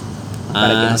asientos para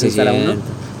que no se usara uno.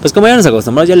 Pues como ya nos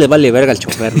acostumbramos, ya les vale verga al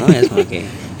chofer, ¿no? Es como que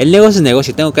el negocio es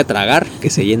negocio, tengo que tragar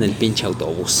que se llene el pinche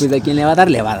autobús. Pues a quien le va a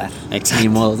dar, le va a dar. Exacto. Ni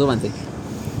modo, súbanse.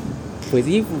 Pues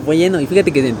sí, fue lleno. Y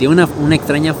fíjate que sentí una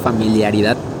extraña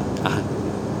familiaridad. Ajá.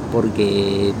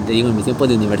 Porque, te digo, en mis tiempos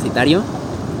de universitario,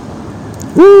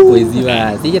 pues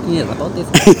iba... Sí, ya tiene ratotes.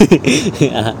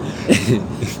 Ajá.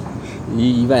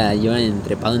 Y iba yo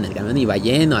entrepado en el camión, iba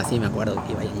lleno, así me acuerdo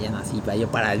que iba lleno, así, iba yo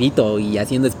paradito y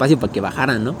haciendo espacio para que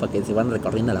bajaran, ¿no? Para que se van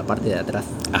recorriendo la parte de atrás,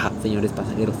 Ajá. señores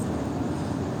pasajeros.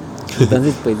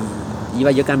 Entonces, pues,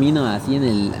 iba yo camino así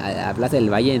a Plaza del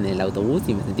Valle en el autobús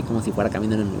y me sentí como si fuera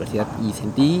camino a la universidad y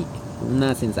sentí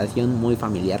una sensación muy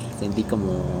familiar, sentí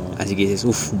como... Así que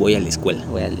dices, voy a la escuela.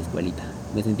 Voy a la escuelita.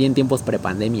 Me sentí en tiempos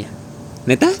prepandemia.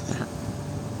 ¿Neta? Ajá.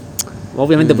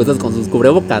 Obviamente, pues todos con sus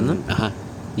cubrebocas, ¿no? Ajá.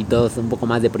 Y todos un poco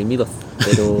más deprimidos,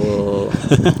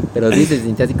 pero sí se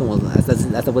sintió así como,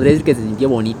 hasta podría decir que se sintió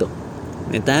bonito,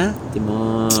 ¿Neta?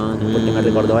 Simón, porque me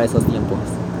recordó a esos tiempos.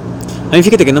 A mí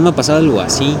fíjate que no me ha pasado algo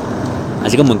así.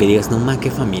 Así como que digas, no ma, qué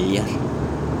familiar.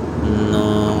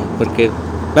 No, porque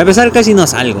para empezar casi no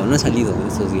salgo, no he salido en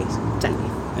estos días. Chale,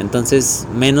 Entonces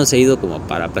menos he ido como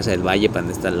para Plaza del Valle, para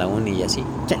donde está la uni y así.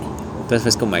 chale.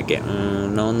 Entonces fue como de que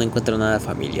no encuentro nada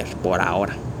familiar por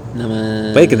ahora. Nada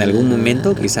más. Puede que en algún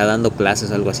momento, quizá dando clases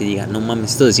o algo así, diga, no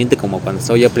mames, esto se siente como cuando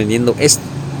estoy aprendiendo esto.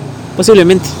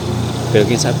 Posiblemente, pero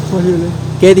quién sabe.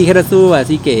 ¿Qué dijeras tú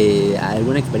así que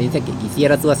alguna experiencia que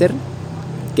quisieras tú hacer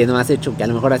que no has hecho, que a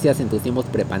lo mejor hacías en tus tiempos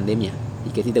prepandemia y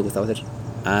que sí te gustaba hacer?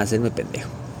 Hacerme pendejo.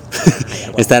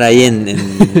 Estar ahí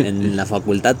en la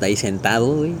facultad, ahí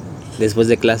sentado, güey, después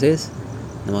de clases,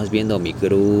 nomás viendo mi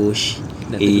crush.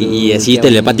 Y así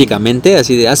telepáticamente,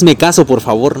 así de, hazme caso, por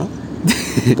favor, ¿no?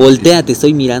 Voltea, te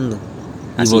estoy mirando.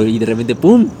 Así. Y de repente,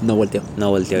 ¡pum! No volteó. No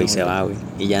volteó y se va, güey.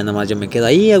 Y ya nomás yo me quedo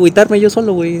ahí a agüitarme yo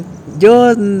solo, güey.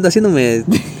 Yo haciéndome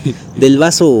del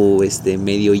vaso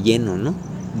medio lleno, ¿no?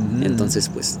 Entonces,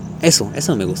 pues, eso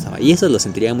me gustaba. Y eso lo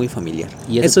sentiría muy familiar.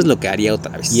 Y eso es lo que haría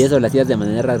otra vez. ¿Y eso lo hacías de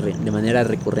manera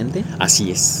recurrente?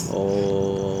 Así es.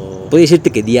 O... Puedo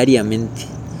decirte que diariamente.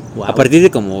 Wow. A partir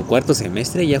de como cuarto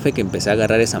semestre ya fue que empecé a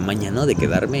agarrar esa maña, ¿no? De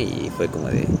quedarme y fue como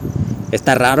de...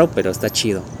 Está raro, pero está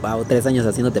chido. Wow, 3 años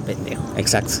haciéndote pendejo.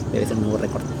 Exacto. Debe ser un nuevo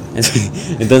récord.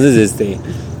 Entonces,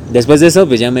 después de eso,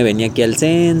 pues ya me venía aquí al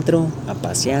centro a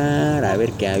pasear, a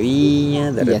ver qué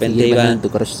había. De repente iba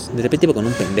con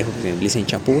un pendejo que me en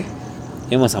Chapu, güey.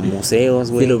 Íbamos a museos,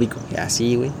 güey. Sí lo ubico.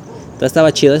 Así, güey. Todo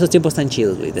estaba chido. Esos tiempos están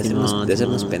chidos, güey. De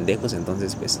hacernos pendejos.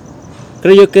 Entonces, pues,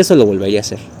 creo yo que eso lo volvería a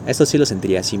hacer. Eso sí lo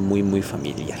sentiría así muy, muy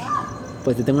familiar.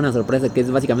 Pues te tengo una sorpresa que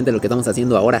es básicamente lo que estamos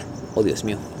haciendo ahora. Oh, Dios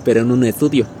mío. Pero en un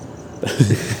estudio.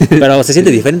 Pero se siente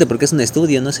diferente porque es un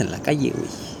estudio, no es en la calle, güey.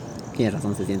 Tienes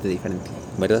razón, se siente diferente.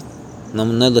 ¿Verdad? No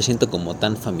lo siento como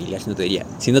tan familiar, si no te diría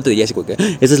así como que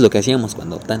eso es lo que hacíamos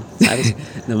cuando ¿sabes?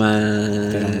 Nomás.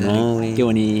 Pero no, güey. Qué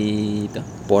bonito.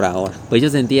 Por ahora. Pues yo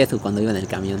sentí eso cuando iba en el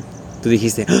camión. Tú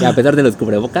dijiste, y a pesar de los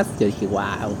cubrebocas, yo dije,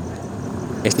 wow.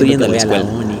 Estoy yendo a la escuela.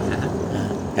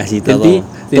 Así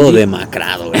todo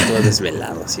demacrado, güey, todo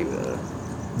desvelado, así, güey.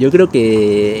 Yo creo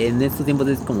que en estos tiempos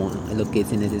es como lo que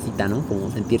se necesita, ¿no? Como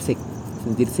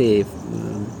sentirse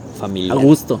familiar. A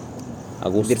gusto.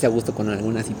 Sentirse a gusto con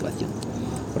alguna situación.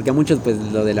 Porque a muchos, pues,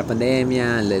 lo de la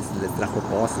pandemia les trajo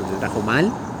cosas, les trajo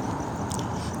mal.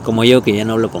 Como yo que ya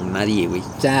no hablo con nadie, güey.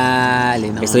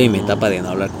 Chale, no. Estoy en mi etapa de no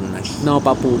hablar con nadie. No,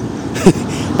 papu.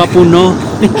 Papu, no.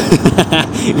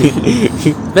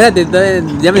 Espérate, entonces,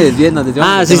 ya me desvié, nos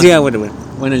desviamos del Sí, tema. bueno.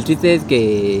 Bueno, el chiste es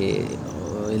que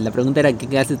la pregunta era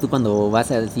 ¿qué haces tú cuando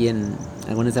vas así en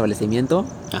algún establecimiento,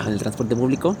 Ajá. en el transporte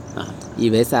público, Ajá. y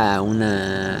ves a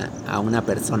una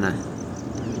persona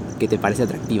que te parece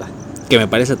atractiva? Que me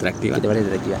parece atractiva. Que te parece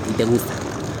atractiva y te gusta.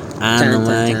 No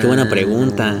mames, qué buena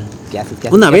pregunta. ¿Qué haces?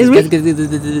 Una vez, güey. ¿Qué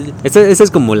haces? Esta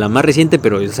es como la más reciente,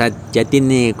 pero, o sea, ya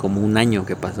tiene como un año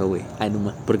que pasó, güey. Ay, no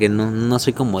más. Porque no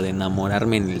soy como de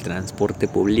enamorarme en el transporte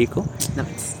público. No.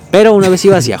 Pero una vez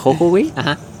iba hacia Jojo, güey.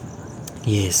 Ajá.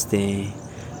 Y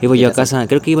iba yo a casa,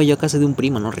 creo que iba yo a casa de un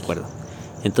primo, no recuerdo.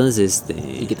 Entonces,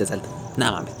 ¿Y qué te salta?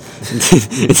 no mames.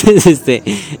 Entonces,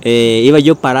 iba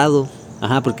yo parado.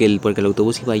 Ajá, porque el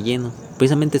autobús iba lleno.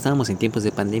 Precisamente estábamos en tiempos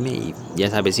de pandemia y ya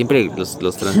sabes, siempre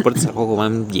los transportes a Jojo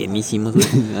van llenísimos, güey.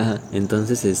 Ajá.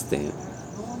 Entonces,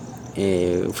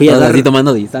 fui a Todos dar... así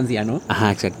tomando distancia, ¿no?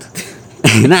 Ajá, exacto.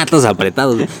 Nada, todos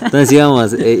apretados, güey. Entonces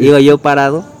iba yo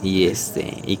parado y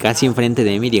casi enfrente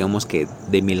de mí, digamos que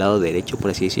de mi lado derecho, por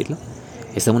así decirlo,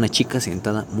 estaba una chica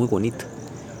sentada muy bonita.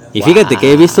 Y fíjate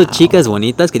que he visto chicas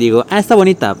bonitas que digo, está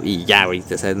bonita, y ya, güey,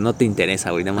 o sea, no te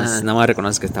interesa, güey, nada más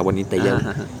reconoces que está bonita y ya, güey.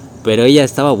 Pero ella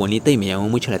estaba bonita y me llamó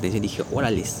mucho la atención, dije,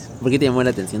 órales. ¿Por qué te llamó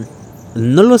la atención?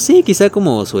 No lo sé, quizá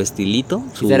como su estilito,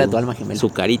 Quizá era tu alma gemela. su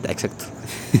carita, exacto.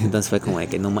 Entonces fue como de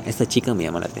que esta chica me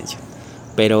llamó la atención.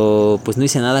 Pero pues no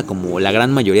hice nada como la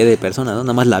gran mayoría de personas, ¿no?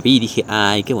 Nada más la vi y dije,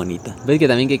 ay, qué bonita. ¿Ves que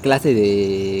también qué clase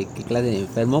de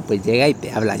enfermo pues llega y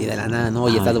te habla así de la nada, ¿no?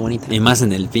 Oye, estás bonita. Y más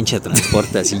en el pinche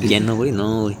transporte así lleno, güey,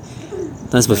 no, güey.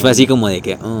 Entonces pues fue así como de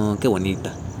que, oh, qué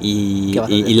bonita. Y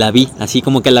la vi, así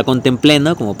como que la contemplé,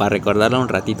 ¿no? Como para recordarla un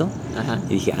ratito. Ajá.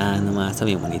 Y dije, no más, está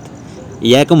bien bonita.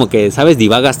 Y ya como que, ¿sabes?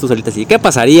 Divagas tú solita así. ¿Qué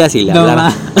pasaría si le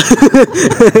hablara?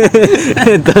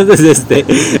 Entonces,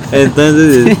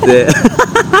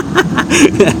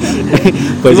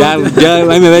 pues ya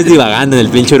ahí me ves divagando en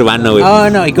el pinche urbano, güey.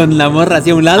 No, y con la morra así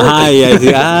a un lado. Ay,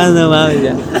 así, no mames,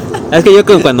 ya. Es que yo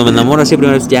cuando me enamoro así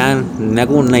primero ya me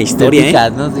hago una historia,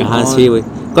 picas, ¿no? Sí, ajá, sí, güey.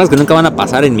 Cosas que nunca van a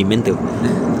pasar en mi mente, güey.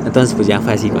 Entonces, pues ya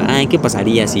fue así, ay, ¿qué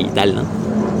pasaría si tal, no?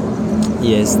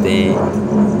 Y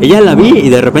ella la vi y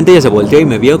de repente ella se volteó y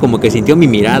me vio, como que sintió mi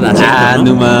mirada, así,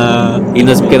 ¿no? No mames. Y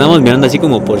nos quedamos mirando así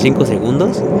como por 5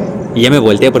 segundos. Y ya me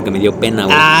volteé porque me dio pena,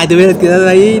 güey. Te hubieras quedado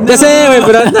ahí. No sé, güey,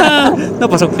 pero no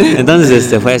pasó.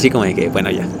 Entonces fue así como de que,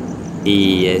 bueno, ya.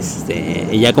 Y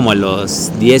ya como a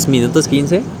los 10 minutos,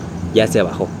 15, ya se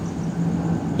bajó.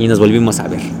 Y nos volvimos a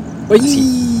ver. Oye,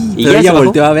 así. ¿y ella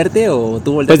volteó a verte o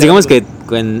tú volteaste? Pues digamos que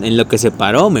en lo que se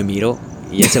paró me miró.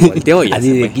 Y ya se volteó y ya así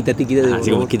se de fue. quítate.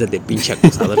 Así como quítate, pinche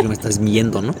acosador, que me estás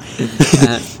viendo, ¿no?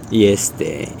 Y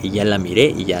ya la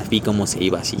miré y ya vi cómo se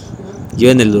iba así. Yo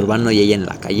en el urbano y ella en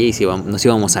la calle y nos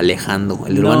íbamos alejando.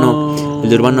 El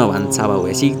urbano avanzaba,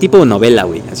 güey, así tipo novela,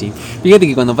 güey, así. Fíjate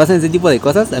que cuando pasan ese tipo de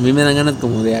cosas, a mí me dan ganas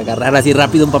como de agarrar así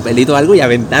rápido un papelito o algo y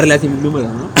aventarle así mi número,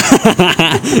 ¿no?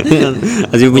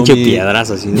 Así un pinche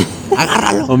piedrazo, así, ¿no?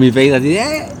 Agárralo. O mi face así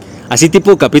de... Así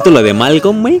tipo capítulo de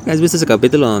Malcolm, güey. ¿Has visto ese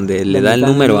capítulo donde le da el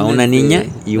número a una niña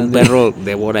y un perro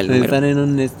devora el número? Están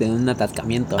en un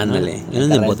atascamiento, ¿no? Ándale, en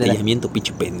un embotellamiento,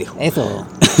 pinche pendejo. Eso.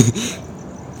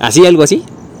 Así, algo así.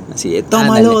 Así,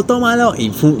 tómalo.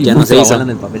 Y ya no se hizo.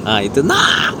 Entonces, ¡no!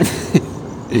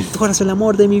 Tú eres el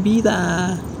amor de mi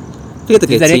vida. Fíjate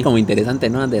que sería como interesante,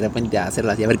 ¿no? De repente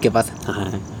hacerlo así, a ver qué pasa. Ajá.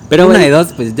 Pero una de dos,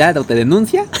 pues ya te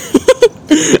denuncia.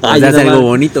 O sea, hace algo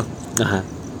bonito. Ajá.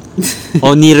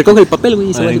 O ni recoge el papel,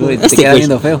 güey. Se va, güey, te queda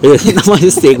viendo feo. No,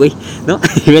 güey, ¿no?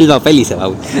 Y ve el papel y se va,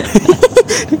 güey.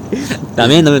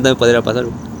 También podría pasar,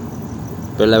 güey.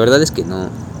 Pero la verdad es que no,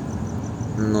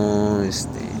 ¿No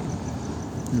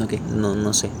qué?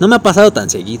 No sé. No me ha pasado tan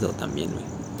seguido también, güey.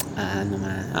 No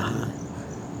más. Ajá.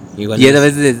 Igual. Y a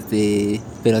veces,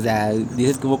 pero o sea,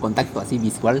 dices que hubo contacto así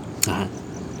visual. Ajá.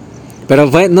 Pero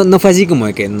no fue así como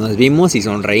de que nos vimos y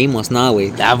sonreímos, no,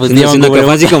 güey. Pues sino que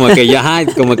fue así como que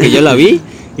yo la vi.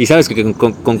 Y sabes que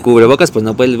con cubrebocas pues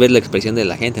no puedes ver la expresión de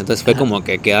la gente. Entonces fue como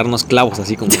que quedarnos clavos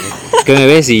así como de, ¿qué me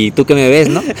ves? Y tú qué me es,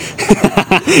 ¿no?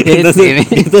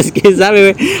 Entonces quién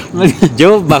sabe, güey.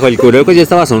 Yo bajo el cubrebocas yo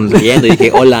estaba sonriendo y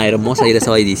dije, hola hermosa, y le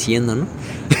estaba diciendo, ¿no?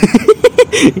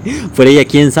 Pero ella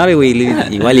quién sabe, güey.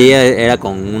 Igual ella era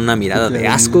con una mirada de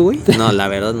asco, güey. No, la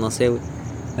verdad no sé, güey.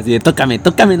 Así de tócame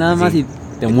nada más, sí. Y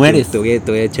te mueres. Te voy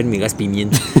a echar mi gas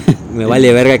pimienta. Me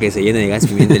vale verga que se llene de gas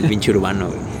pimienta el pinche urbano,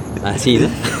 güey. Así, ¿no?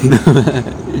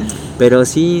 Pero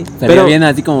sí. Pero bien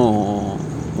así como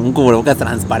un cubrebocas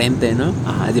transparente, ¿no?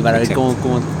 Ajá, así para ver cómo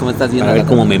estás viendo. Para ver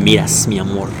cómo me miras, mi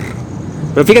amor.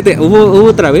 Pero fíjate, hubo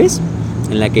otra vez.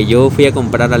 en la que yo fui a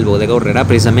comprar al Bodega Horrera,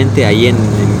 precisamente ahí en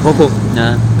Jojo,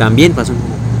 también pasó.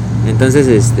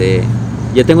 Entonces,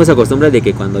 yo tengo esa costumbre de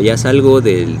que cuando ya salgo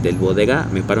del bodega,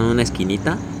 me paro en una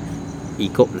esquinita y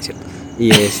no es cierto.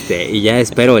 Y ya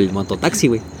espero el mototaxi,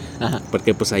 güey. Ajá.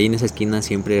 Porque pues ahí en esa esquina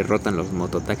siempre rotan los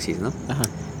mototaxis, ¿no? Ajá.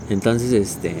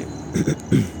 Entonces,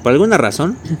 por alguna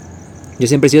razón, yo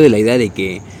siempre he sido de la idea de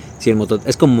que si el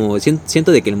es como,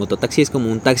 siento de que el mototaxi es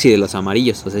como un taxi de los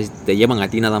amarillos, o sea, te llevan a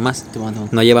ti nada más,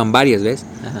 no llevan varios, ¿ves?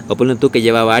 Ajá. O ponle tú que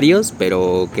lleva varios,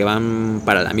 pero que van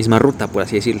para la misma ruta, por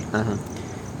así decirlo. Ajá.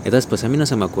 Entonces, pues a mí no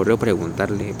se me ocurrió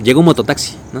preguntarle. Llegó un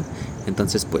mototaxi, ¿no?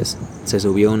 Entonces, pues se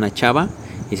subió una chava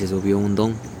y se subió un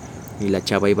don. Y la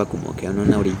chava iba como que en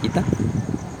una orillita.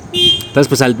 Entonces,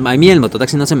 pues a mí el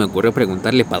mototaxi no se me ocurrió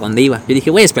preguntarle para dónde iba. Yo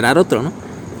dije, voy a esperar otro, ¿no?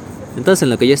 Entonces,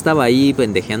 en lo que yo estaba ahí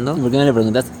pendejeando. ¿Por qué no le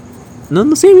preguntaste?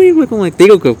 No sé, güey, como te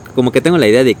digo, como que tengo la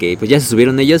idea de que pues ya se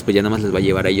subieron ellos, pues ya nada más les va a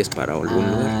llevar a ellos para algún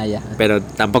lugar. Ya. Pero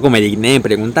tampoco me digné en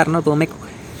preguntar, ¿no? Todo meco.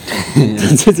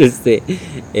 Entonces,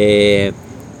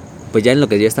 pues ya en lo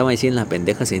que yo estaba así en la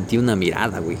pendeja sentí una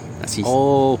mirada, güey, así.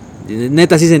 Oh.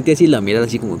 Neta sí sentí así la mirada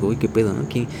así como que, uy, qué pedo, ¿no?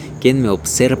 ¿Quién me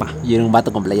observa? Y era un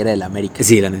vato con playera del América.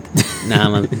 Sí, la neta. Nada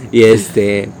más. Y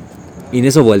en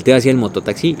eso volteé hacia el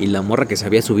mototaxi y la morra que se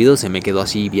había subido se me quedó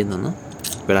así viendo, ¿no?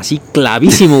 Pero así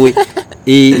clavísimo, güey.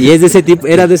 Y es de ese tipo,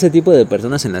 era de ese tipo de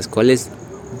personas en las cuales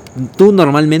tú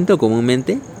normalmente o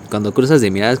comúnmente cuando cruzas de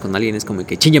miradas con alguien es como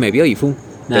que chinga me vio y ¡fum!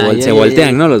 Se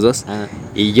voltean, ¿no? Los dos.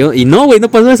 Y no, güey,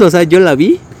 no pasó eso. O sea, yo la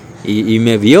vi y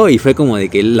me vio y fue como de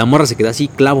que la morra se quedó así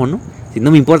clavo, ¿no? Si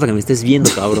no me importa que me estés viendo,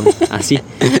 cabrón. Así.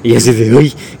 Y así de,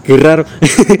 uy, qué raro.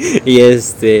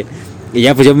 y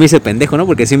ya pues yo me hice pendejo, ¿no?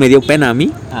 Porque sí me dio pena a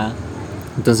mí.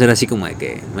 Entonces era así como de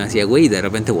que me hacía güey y de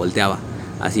repente volteaba.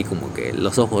 Así como que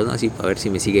los ojos, ¿no? Así para ver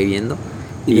si me sigue viendo.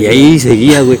 Y ahí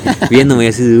seguía, güey, viéndome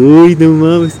así de, uy, no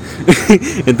mames.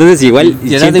 Entonces igual...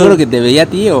 ¿Y eras seguro que te veía a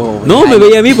ti o...? No, me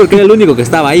veía a mí porque era el único que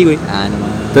estaba ahí, güey. No mames.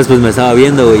 Entonces pues me estaba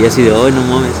viendo, güey, y así de, uy, no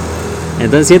mames.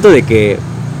 Entonces siento de que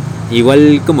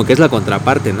igual como que es la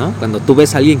contraparte, ¿no? Cuando tú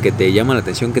ves a alguien que te llama la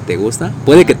atención, que te gusta,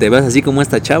 puede que te veas así como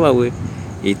esta chava, güey.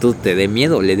 Y tú le dé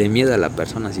miedo a la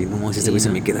persona, así, no, ese güey se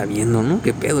me queda viendo, ¿no?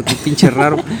 Qué pedo, qué pinche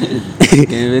raro. que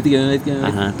me ves.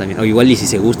 Ajá, también. O igual y si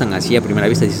se gustan así a primera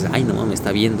vista dices, ay, no, me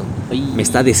está viendo, me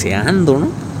está deseando, ¿no?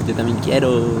 Yo también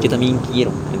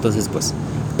quiero. Entonces, pues,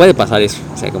 puede pasar eso.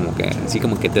 O sea, como que así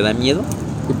como que te da miedo.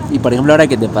 Y por ejemplo, ahora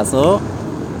que te pasó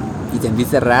y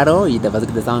sentiste raro y te pasó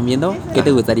que te estaban viendo, ¿qué te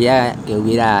gustaría que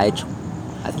hubiera hecho?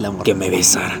 Así la morra. Que me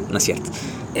besara, no es cierto.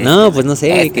 No, pues no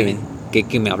sé,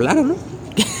 que me hablara, ¿no?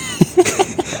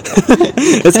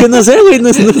 Es que no sé, güey,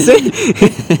 no sé.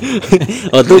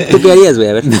 O tú qué harías, güey,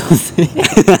 a ver. No sé.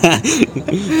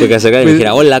 Porque se me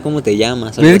dijera, hola, ¿cómo te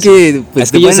llamas? Es que, pues,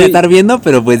 es que te yo pueden estar viendo,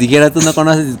 pero pues dijera, tú no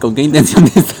conoces con qué intención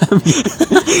están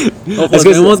viendo. O es que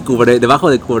tenemos debajo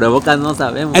de cubrebocas, no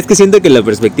sabemos. Es que siento que la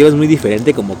perspectiva es muy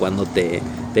diferente como cuando te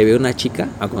ve una chica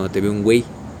a cuando te ve un güey,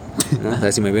 ¿no? O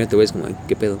sea, si me ve te ves como,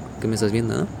 ¿qué pedo? ¿Qué me estás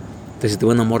viendo, no? Entonces si te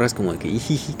ve una morra es como que,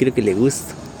 creo que le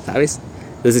gusta, ¿sabes?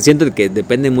 Entonces siento que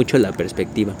depende mucho de la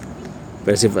perspectiva.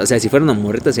 Pero si fuera una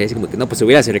morrita sería así como que no, pues se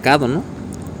hubiera acercado, ¿no?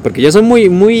 Porque yo soy muy,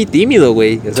 muy tímido,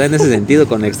 güey. O sea, en ese sentido,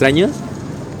 con extraños.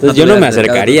 Entonces yo no me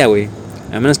acercaría, güey.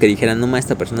 A menos que dijeran, no,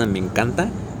 esta persona me encanta.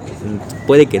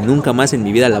 Puede que nunca más en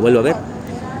mi vida la vuelva a ver.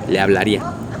 Le hablaría.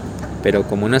 Pero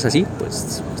como no es así,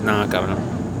 pues no, cabrón.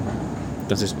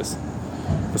 Entonces,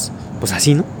 pues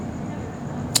así, ¿no?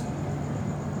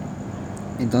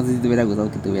 Entonces si te hubiera gustado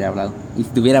que te hubiera hablado. Y si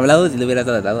te hubiera hablado, si le hubieras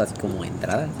dado así como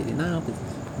entrada. Así de, no, pues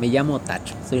me llamo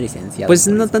Tacho, soy licenciado. Pues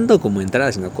no tanto como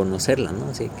entrada, sino conocerla, ¿no?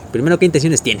 Así que primero, ¿qué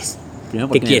intenciones tienes?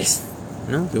 ¿Qué quieres?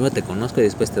 ¿No? Primero te conozco y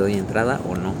después te doy entrada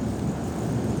o no.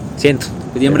 Siento.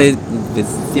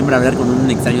 Siempre hablar con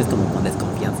un extraño es como con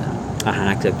desconfianza.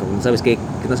 Ajá, exacto. No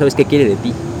sabes qué quiere de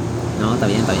ti. No, está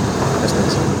bien.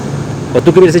 ¿O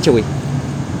tú qué hubieras hecho, güey?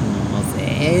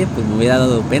 Pues me hubiera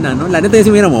dado pena, ¿no? La neta yo sí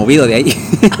me hubiera movido de ahí.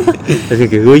 Así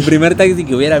que, uy. El primer taxi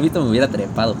que hubiera visto me hubiera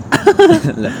trepado.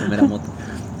 La primera moto.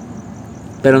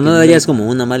 Pero no darías como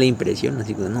una mala impresión,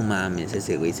 así como, no mames,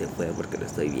 ese güey se fue porque lo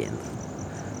estoy viendo.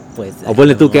 Pues, o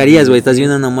ponle tú, ¿qué harías, güey? Estás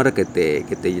viendo a una morra que te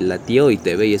latió y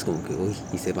te ve y es como que, uy,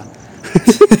 y se va.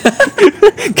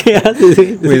 ¿Qué haces,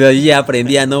 güey? Pues ahí ya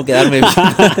aprendí a no quedarme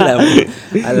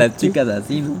viendo a las chicas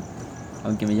así, ¿no?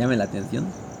 Aunque me llame la atención.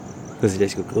 Entonces ya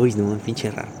digo, uy, no, pinche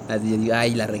raro. Así yo digo,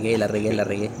 ay, la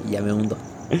regué. Y ya me hundo.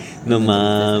 No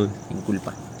mames. Sin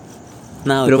culpa.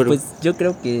 No, pero pues yo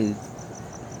creo que,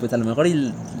 pues a lo mejor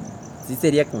sí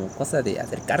sería como cosa de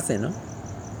acercarse, ¿no?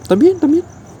 También.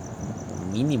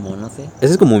 mínimo, no sé.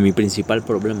 Ese es como mi principal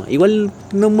problema. Igual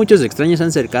no muchos extraños se han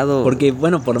acercado. Porque,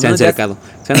 bueno, por lo se han menos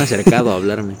acercado a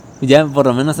hablarme. ya por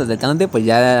lo menos acercándote, pues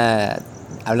ya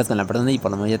hablas con la persona y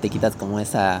por lo menos ya te quitas como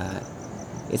eso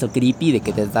creepy de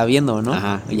que te está viendo, ¿no?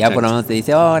 Ajá, Y ya por lo menos te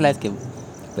dice, hola, es que,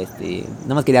 pues,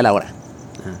 no más quería la hora.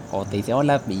 Ajá. O te dice,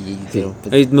 hola, y Sí. pero,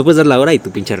 pues, Oye, me puedes dar la hora y tu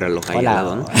pinche reloj ahí al hola,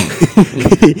 lado, ¿no?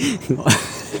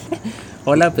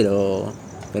 hola, pero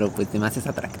pues te me haces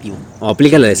atractivo. O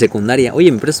aplica la de secundaria.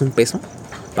 Oye, ¿me prestas un peso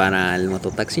para el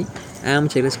mototaxi? Ah,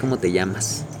 muchas gracias, ¿cómo te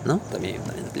llamas? ¿No? También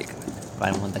aplica.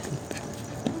 Para un taxi.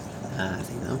 Ah,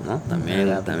 sí, ¿no? ¿No? También.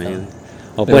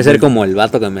 O Pero puede ser pues, como el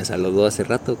vato que me saludó hace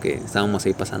rato, que estábamos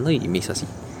ahí pasando y me hizo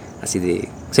así de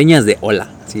señas de hola.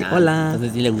 Así, hola.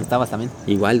 Entonces sí le gustabas también.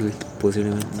 Igual, güey,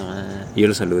 posiblemente. No, Y yo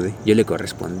lo saludé, yo le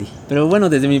correspondí. pero bueno,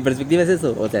 desde mi perspectiva es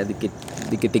eso, o sea, de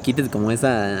que te quites como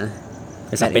esa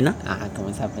pena. Ajá, como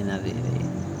esa pena de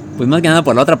pues más que nada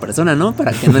por la otra persona, ¿no?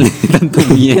 Para que no le dé tanto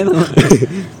miedo.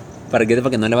 Para que sepa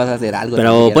que no le vas a hacer algo.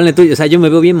 Pero ponle tú, o sea, yo me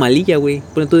veo bien malilla, güey.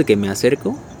 Ponle tú de que me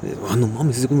acerco. No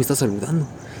mames, ese güey me está saludando.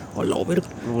 Hola, verga.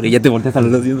 Y ya te volteas a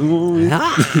los dientes.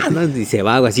 Y se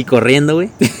va, güey, así corriendo, güey.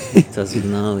 Entonces,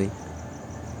 no, güey.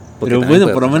 Porque Pero también bueno,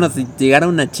 puede por lo pasar. menos si llegara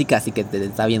una chica así que te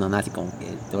está viendo, ¿no? Así como que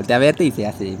te voltea a verte y se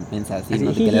hace mensa así,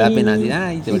 ¿no? Que le da pena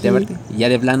así, y te voltea a verte. Y ya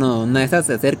de plano, una de esas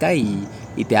se acerca y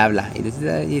te habla. Y dices,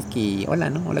 ay, es que, hola,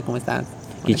 ¿no? Hola, ¿cómo estás?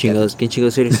 ¿Qué Hola,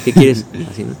 chingados eres? ¿Qué quieres?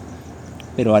 Así, ¿no?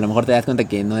 Pero a lo mejor te das cuenta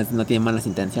que no tiene malas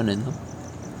intenciones, ¿no?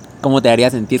 ¿Cómo te haría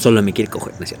sentir? Solo me quiere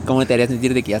coger, ¿no es cierto? ¿Cómo te haría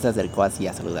sentir de que ya se acercó así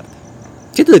a saludarte?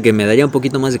 Siento de que me daría un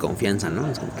poquito más de confianza, ¿no?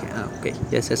 Es como que, ok,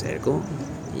 ya se acercó.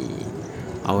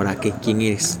 Y ahora, ¿qué? ¿Quién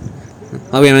eres?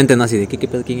 ¿No? Obviamente no así de, ¿qué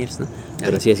pedo? ¿Quién eres? ¿No?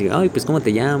 Pero sí así, ay, pues, ¿cómo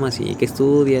te llamas? ¿Y qué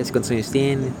estudias? ¿Y cuántos años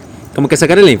tienes? Como que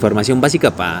sacarle la información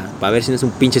básica para ver si no es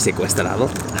un pinche secuestrador.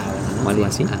 Bueno, O algo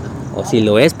sí. así. Ajá. O si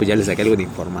lo es, pues ya le saqué algo de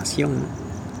información, ¿no?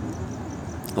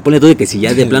 O ponle tú de que si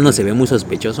ya de plano se ve muy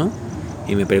sospechoso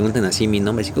y me preguntan así mi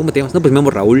nombre, así, ¿cómo te llamas? No, pues me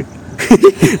llamo Raúl.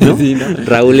 ¿No? Sí, ¿no?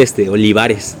 Raúl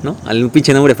Olivares, ¿no? Algún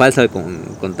pinche nombre falso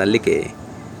con tal de que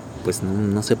pues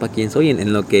no sepa quién soy,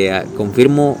 en lo que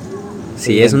confirmo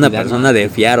si Tu es una identidad, persona ¿no? de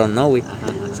fiar o no, güey.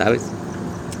 Ajá. ¿Sabes?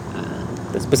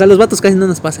 Ah, Pues a los vatos casi no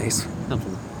nos pasa eso. no, pues,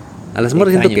 A las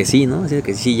morras siento extraño. que sí, ¿no? Así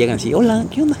que sí llegan así, hola,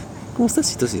 ¿qué onda? ¿Cómo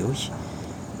estás? Y tú así, uy.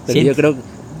 pero Sí. yo creo que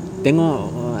tengo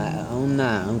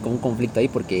un conflicto ahí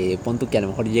porque pon tú que a lo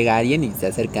mejor llega alguien y se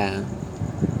acerca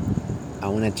a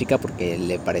una chica porque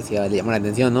le llamó la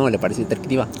atención, ¿no? Le pareció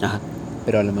atractiva. Ajá.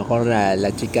 Pero a lo mejor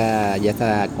la chica ya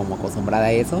está como acostumbrada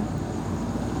a eso.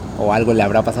 O algo le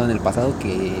habrá pasado en el pasado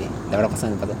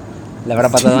le habrá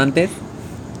pasado antes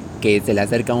que se le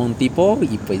acerca a un tipo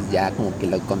y pues ya como que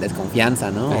con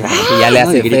desconfianza, ¿no? O como que ya le No,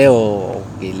 hace y grita. feo o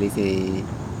que le dice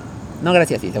no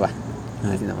gracias y se va.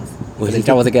 Así nada más. Pues el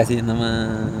chavo se queda así nomás.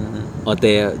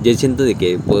 Yo siento de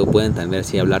que pueden también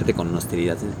así hablarte con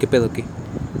hostilidad. ¿Qué pedo?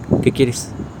 ¿Qué quieres?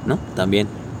 ¿No? También.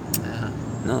 Ajá.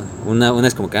 ¿No? Una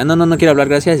es como que, no quiero hablar,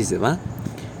 gracias, y se va.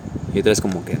 Y otra es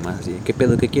como que más así, ¿qué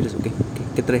pedo? ¿Qué quieres? ¿O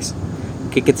qué traes?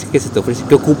 ¿Qué se te ofrece?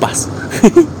 ¿Qué ocupas?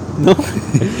 ¿No?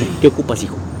 ¿Qué ocupas,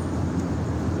 hijo?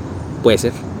 Puede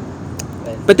ser.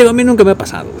 Pero te digo, a mí nunca me ha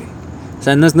pasado, güey. O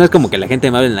sea, no es como que la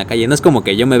gente me hable en la calle. No es como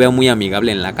que yo me vea muy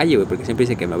amigable en la calle, güey. Porque siempre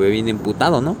dice que me veo bien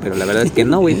emputado, ¿no? Pero la verdad es que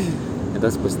no, güey.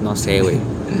 Entonces, pues, no sé, güey.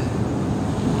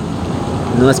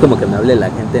 No es como que me hable la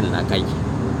gente en la calle.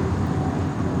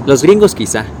 Los gringos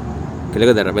quizá. Que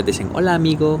luego de repente dicen, hola,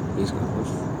 amigo. Y es como,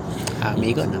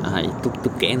 Amigo, ¿no? ay, ¿tú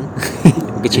qué, no?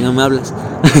 ¿Qué chingado me hablas?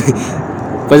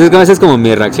 Pues es que a veces es como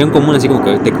mi reacción común, así como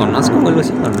que te conozco o algo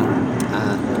así, ¿o no?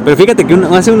 Ah, Pero fíjate que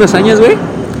hace unos años, güey,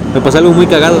 me pasó algo muy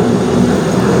cagado.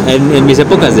 En mis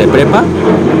épocas de prepa.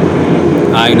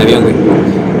 Ay, un avión, güey.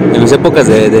 En mis épocas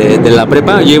de la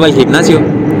prepa, yo iba al gimnasio.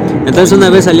 Entonces, una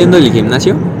vez saliendo del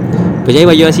gimnasio, pues ya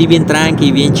iba yo así bien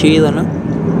tranqui, bien chido, ¿no?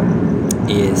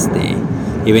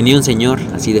 Y venía un señor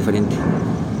así de frente.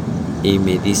 Y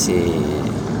me dice,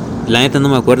 la neta no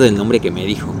me acuerdo del nombre que me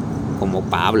dijo, como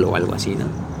Pablo o algo así, ¿no?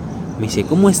 Me dice,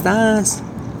 ¿cómo estás?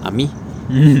 A mí.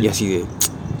 Y así de,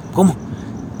 ¿cómo?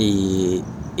 Y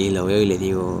lo veo y le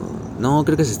digo, no,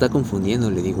 creo que se está confundiendo,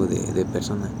 le digo, de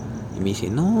persona. Y me dice,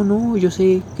 no, yo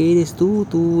sé que eres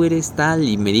tú eres tal.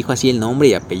 Y me dijo así el nombre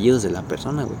y apellidos de la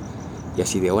persona, güey. Y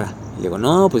así de hora. Y le digo,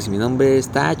 no, pues mi nombre es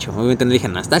Tacho. Obviamente no dije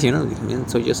Anastasio, ¿no? Dije,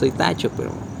 yo soy Tacho, pero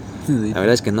la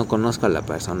verdad es que no conozco a la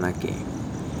persona que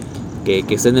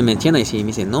usted me menciona. Y sí, me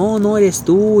dice, no eres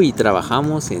tú y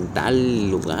trabajamos en tal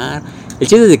lugar. El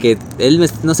chiste es de que él,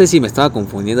 no sé si me estaba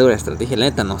confundiendo la estrategia, la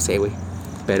neta no sé, güey.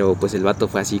 Pero pues el vato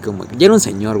fue así como, ya era un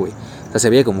señor, güey. O sea, se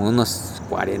veía como unos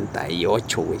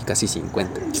 48, güey, casi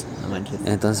 50. no manches.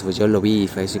 Entonces pues yo lo vi y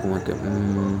fue así como que,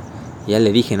 Y ya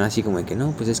le dije, ¿no? Así como de que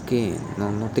no, pues es que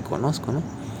no te conozco, ¿no?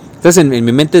 Entonces en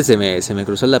mi mente se me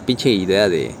cruzó la pinche idea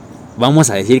de, vamos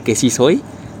a decir que sí soy,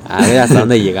 a ver hasta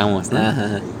dónde llegamos, ¿no?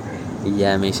 Ajá. Y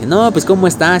ya me dice, no, pues ¿cómo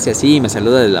estás? Y así, me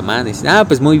saluda de la mano y dice,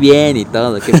 pues muy bien y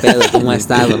todo, ¿qué pedo? ¿Cómo has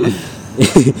estado? ¿No?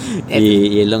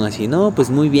 y el don así, no, pues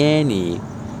muy bien ¿y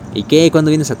qué? ¿Cuándo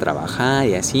vienes a trabajar?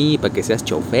 Y así, para que seas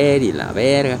chofer y la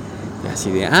verga. Y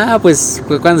así de, pues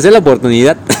cuando sea la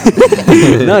oportunidad.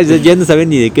 No, yo no sabía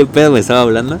ni de qué pedo me estaba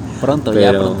hablando. Pronto,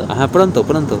 ya pronto. Ajá, pronto.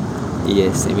 Y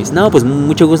me dice, no, pues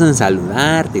mucho gusto en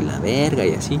saludarte y la verga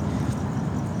y así.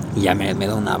 Y ya me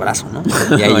da un abrazo, ¿no?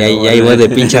 Y ahí voy de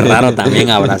pinche raro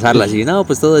también a abrazarla. Así, no,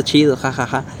 pues todo chido,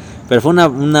 jajaja. Pero fue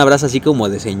un abrazo así como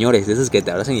de señores, de esos que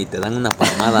te abrazan y te dan una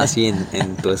palmada así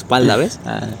en tu espalda, ¿ves?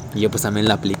 Y yo pues también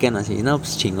la apliqué, ¿no? Así, no,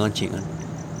 pues chingón.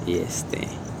 Y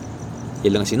y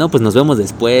luego así, no, pues nos vemos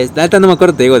después. La neta no me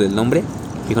acuerdo, te digo, del nombre.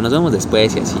 Dijo, nos vemos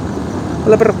después y así.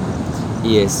 Hola, perro.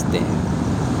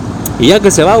 Y ya que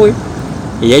se va, güey.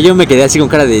 Y ya yo me quedé así con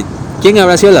cara de, ¿quién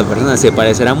habrá sido la persona? ¿Se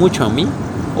parecerá mucho a mí?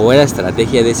 ¿O era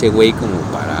estrategia de ese güey como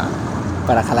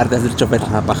para jalarte a ser chofer?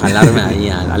 Para jalarme ahí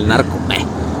al narco,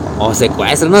 o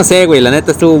secuestro, no sé, güey. La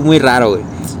neta estuvo muy raro, güey.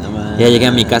 Ya llegué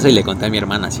a mi casa y le conté a mi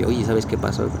hermana así, oye, ¿sabes qué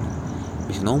pasó? Me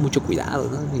dice, no, mucho cuidado,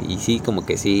 ¿no? Y sí, como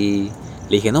que sí.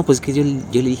 Le dije, no, pues es que yo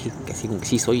le dije que así como que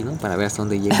sí soy, ¿no? Para ver hasta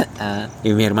dónde llega.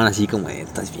 Y mi hermana así como,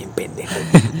 estás bien pendejo.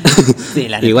 Sí,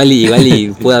 la neta. Igual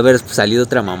y pudo haber salido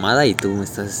otra mamada y tú me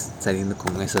estás saliendo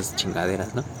con esas chingaderas,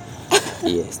 ¿no?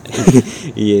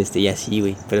 Y así,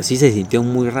 güey. Pero sí se sintió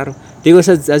muy raro. Digo,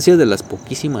 esa ha sido de las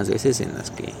poquísimas veces en las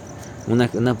que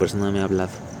una persona me ha hablado.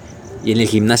 Y en el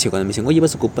gimnasio cuando me dicen, oye,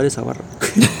 ¿vas a ocupar esa barra?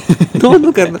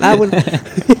 No, carnal. Bueno.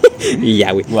 Y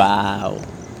ya, güey. Wow.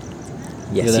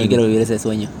 Y yo así, también quiero vivir ese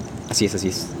sueño. Así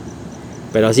es.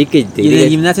 Pero así que te ¿Y en el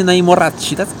gimnasio no hay morras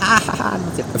chidas?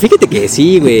 No sé. Fíjate que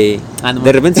sí, güey. No.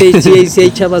 De repente sí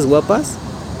hay chavas guapas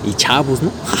y chavos,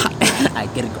 ¿no? Ay,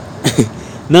 qué rico.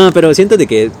 No, pero siento de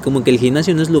que como que el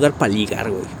gimnasio no es lugar para ligar,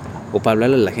 güey. O para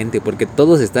hablarle a la gente, porque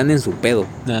todos están en su pedo.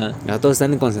 Ajá. Todos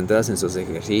están concentrados en sus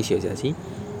ejercicios y así.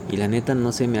 Y la neta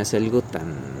no se me hace algo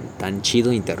tan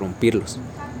chido interrumpirlos.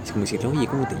 Es como decir, oye,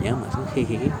 ¿cómo te llamas?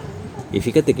 Jejeje. Y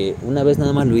fíjate que una vez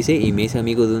nada más lo hice y me hice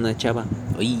amigo de una chava.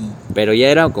 Uy. Pero ya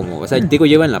era como, o sea, digo,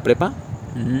 yo iba en la prepa.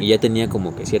 Y ya tenía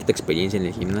como que cierta experiencia en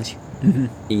el gimnasio.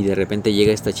 Y de repente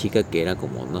llega esta chica que era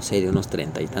como, no sé, de unos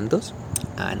 30 y tantos.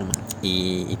 No más.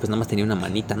 Y pues nada más tenía una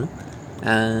manita, ¿no?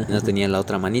 No tenía la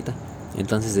otra manita.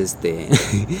 Entonces,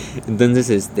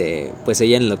 pues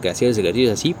ella en lo que hacía los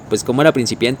ejercicios así, pues como era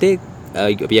principiante,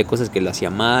 había cosas que lo hacía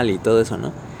mal y todo eso,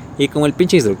 ¿no? Y como el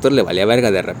pinche instructor le valía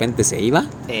verga, de repente se iba,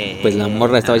 pues la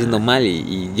morra estaba haciendo mal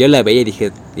y yo la veía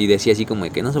y decía así como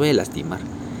de que no se vaya a lastimar.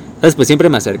 Entonces pues siempre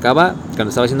me acercaba cuando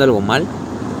estaba haciendo algo mal,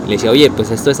 y le decía, oye,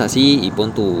 pues esto es así y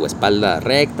pon tu espalda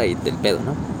recta y del pedo,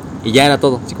 ¿no? Y ya era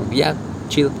todo, así como que ya,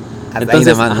 chido.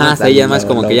 Entonces, hasta ahí además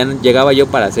como que ya llegaba yo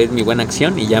para hacer mi buena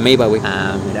acción y ya me iba, güey.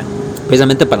 Mira.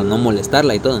 Precisamente para no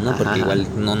molestarla y todo, ¿no? Porque igual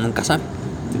nunca sabe.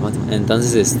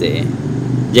 Entonces,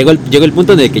 llegó el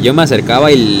punto de que yo me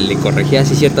acercaba y le corregía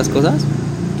así ciertas cosas,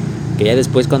 que ya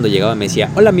después cuando llegaba me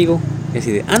decía, hola amigo. Y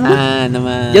así de, no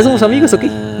más. ¿Ya somos amigos o qué?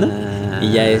 ¿No?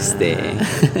 Y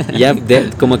ya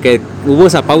como que hubo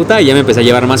esa pauta y ya me empecé a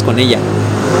llevar más con ella.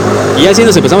 Y así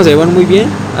nos empezamos a llevar muy bien,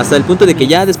 hasta el punto de que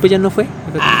ya después ya no fue.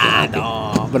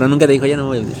 No. Pero nunca te dijo, ya no me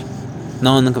voy a venir.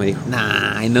 No, nunca me dijo.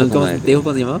 ¿Cómo te dijo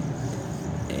cómo se llamaba?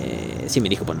 Sí me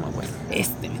dijo, pero no me acuerdo.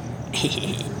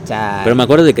 Chale. Pero me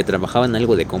acuerdo de que trabajaba en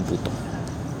algo de cómputo.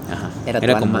 Ajá. Era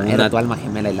tu alma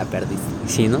gemela y la perdiste.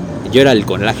 Sí, ¿no? Yo era el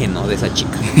colágeno de esa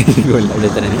chica. De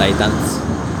 30 y tantos.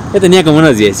 Yo tenía como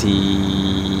unos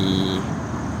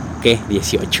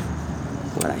 18.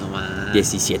 Por ahí.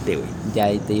 17, güey. Ya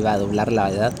ahí te iba a doblar la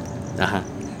edad. Ajá.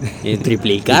 Y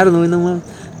triplicar, ¿no?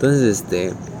 Entonces,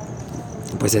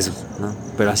 pues eso, ¿no?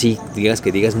 Pero así,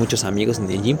 digas muchos amigos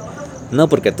en el gym. No,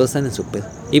 porque todos están en su pedo.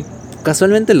 Y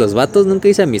casualmente los vatos, nunca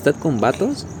hice amistad con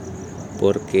vatos.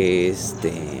 Porque,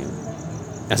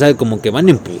 o sea, como que van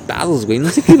emputados, güey. No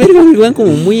sé qué verga, güey. Van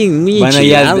como muy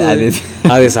enchilados,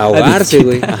 a desahogarse,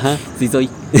 güey. Ajá. Sí soy.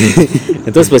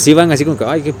 Entonces, pues sí van así como que,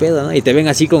 ay, qué pedo, ¿no? Y te ven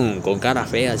así con cara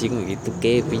fea, así como que tú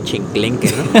qué pinche enclenque,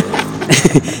 ¿no?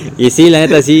 Y sí, la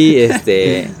neta, sí,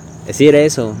 sí era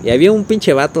eso. Y había un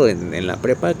pinche vato en la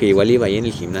prepa que igual iba ahí en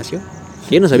el gimnasio.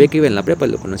 Yo no sabía que iba en la prepa,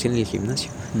 lo conocí en el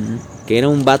gimnasio. Que era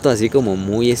un vato así como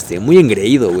muy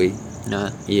engreído, güey.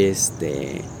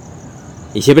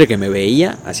 Y siempre que me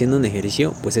veía haciendo un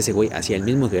ejercicio, pues ese güey hacía el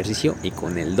mismo ejercicio y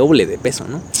con el doble de peso,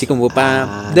 ¿no? Así como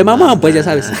de mamá, pues ya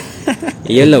sabes.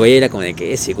 Y yo lo veía y era como de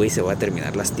que ese güey se va a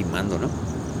terminar lastimando, ¿no?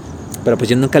 Pero pues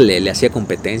yo nunca le hacía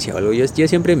competencia o algo. Yo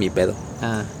siempre mi pedo.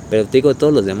 Pero te digo,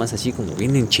 todos los demás así como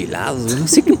bien enchilados, güey. No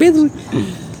sé qué pedo, güey.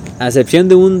 A excepción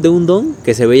de un don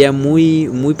que se veía muy,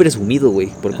 muy presumido,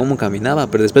 güey, por cómo caminaba.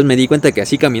 Pero después me di cuenta que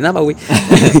así caminaba, güey.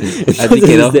 Así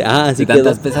quedó. Así quedó.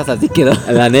 Tantas pesas, así quedó.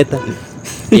 La neta.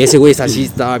 Y ese güey así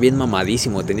estaba bien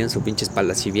mamadísimo. Tenía su pinche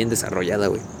espalda así bien desarrollada,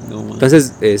 güey. No,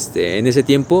 entonces, en ese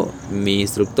tiempo, mi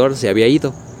instructor se había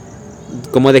ido.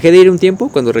 Como dejé de ir un tiempo,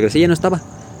 cuando regresé ya no estaba.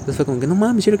 Entonces fue como que, no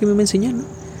mames, ¿sí lo que me iba a enseñar, no?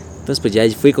 Entonces pues ya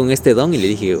fui con este don y le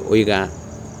dije, oiga,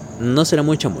 ¿no será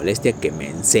mucha molestia que me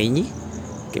enseñe?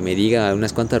 Que me diga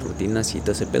unas cuantas rutinas y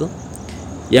todo ese pedo.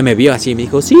 Ya me vio así, me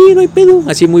dijo, sí, no hay pedo.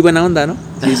 Así muy buena onda, ¿no?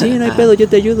 Sí, no hay pedo, yo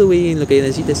te ayudo, güey, en lo que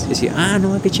necesites. Y decía,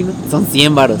 no, qué chingón. Son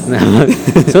 100 varos.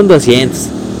 Son 200.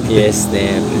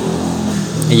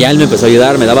 Y ya él me empezó a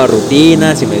ayudar, me daba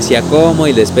rutinas y me decía cómo.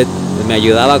 Y después me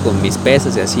ayudaba con mis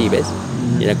pesas y así, ¿ves?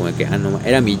 Y era como que, no,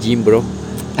 era mi gym, bro.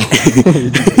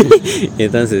 Y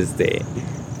entonces,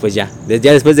 pues ya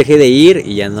después dejé de ir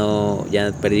y ya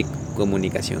perdí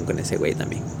comunicación con ese güey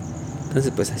también.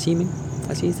 Entonces, pues así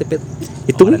ese pedo.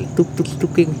 ¿Y tú, güey? ¿Tú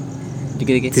qué, güey? ¿Yo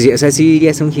qué? Sí, o sea, ¿sí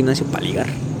irías a un gimnasio para ligar?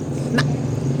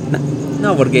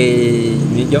 No, porque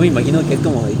yo me imagino que es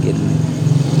como de que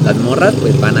las morras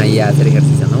pues van ahí a hacer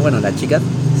ejercicio, ¿no? Bueno, las chicas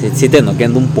sí te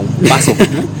noqueando un pompazo,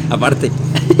 ¿no? Aparte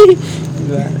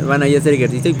van ahí a hacer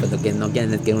ejercicio y pues lo que no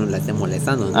quieren es que uno la esté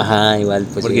molestando, ¿no? Ajá, igual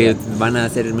pues porque van a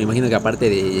hacer, me imagino que aparte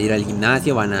de ir al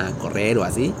gimnasio van a correr o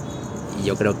así. Y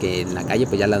yo creo que en la calle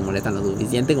pues ya las molestan lo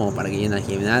suficiente como para que lleguen al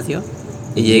gimnasio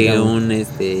y llegue un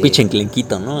pinche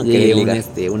enclenquito, ¿no?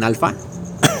 Llegue un alfa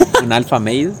un alfa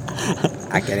male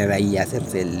a querer ahí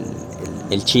hacerse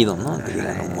el chido, ¿no? Que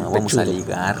digan, vamos a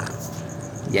ligar.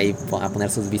 Y ahí a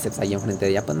poner sus bíceps ahí enfrente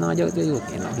de ella. Pues no, yo digo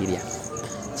que no iría.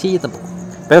 Sí, yo tampoco.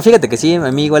 Pero fíjate que sí,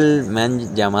 a mí igual me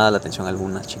han llamado la atención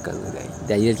algunas chicas de ahí.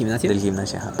 ¿De ahí del gimnasio? Del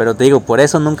gimnasio, ajá. Pero te digo, por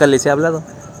eso nunca les he hablado.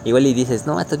 Igual y dices,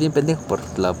 no, estás bien pendejo por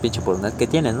la pinche oportunidad que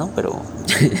tienes, ¿no? Pero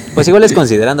pues igual es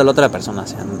considerando a la otra persona. O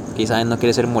sea, quizá no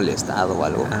quiere ser molestado o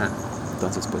algo. Ajá.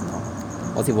 Entonces, pues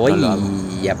no. O si voy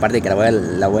y aparte de que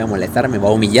la voy a molestar, me va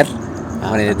a humillar.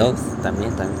 De todos.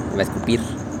 También. Me va a escupir.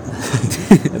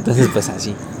 Entonces, pues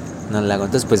así. No la hago.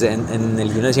 Entonces, pues en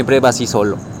el gimnasio siempre iba así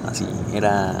solo. Así,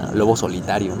 era lobo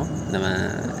solitario, ¿no? Nada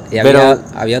más. ¿Y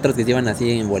había otros que se iban así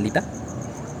en bolita?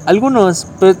 Algunos,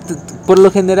 pero por lo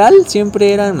general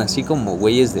siempre eran así como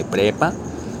güeyes de prepa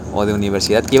o de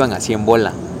universidad que iban así en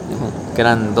bola. Que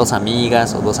eran 2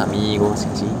 amigas o 2 amigos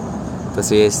y así.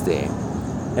 Entonces,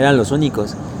 eran los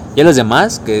únicos. Y los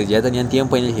demás, que ya tenían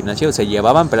tiempo ahí en el gimnasio, se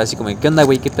llevaban, pero así como, ¿qué onda,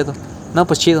 güey? ¿Qué pedo? No,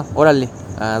 pues chido, órale,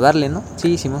 a darle, ¿no?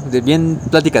 Sí, bien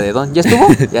plática de don. ¿Ya estuvo?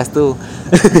 Ya estuvo.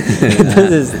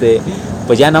 Entonces,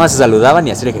 pues ya nada más se saludaban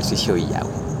y hacer ejercicio y ya,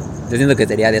 güey. Yo siento que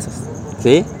sería de esos.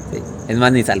 ¿Sí? Sí. Es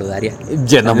más, ni saludaría.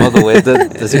 Yo no modo, güey.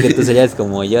 Entonces que tú serías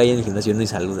como yo ahí en el gimnasio, ni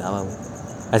saludaba, güey.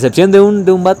 A excepción de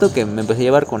un vato que me empecé a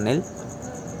llevar con él,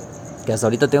 que hasta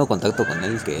ahorita tengo contacto con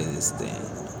él, que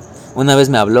una vez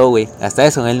me habló, güey. Hasta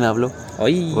eso él me habló.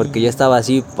 Oye. Porque yo estaba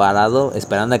así parado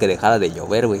esperando a que dejara de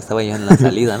llover, güey. Estaba yo en la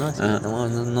salida, ¿no? Así,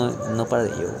 no para de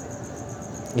llover.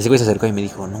 Y ese güey se acercó y me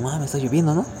dijo, no mames, está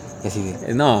lloviendo, ¿no? Y así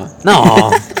de, no,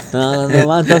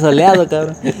 está soleado,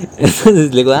 cabrón.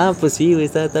 Entonces le digo, pues sí, güey,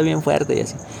 está bien fuerte y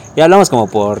así. Y hablamos como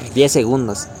por 10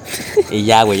 segundos. Y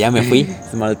ya, güey, ya me fui.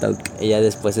 Small talk. Y ya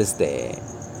después,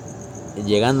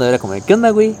 llegando era como, ¿qué onda,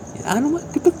 güey? No,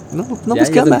 ¿qué pedo? No, pues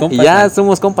 ¿qué onda? Compas, y ya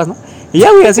somos compas, ¿no? Y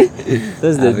ya, güey, así.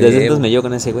 Entonces, desde entonces me llevo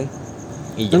con ese güey.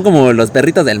 Y son como los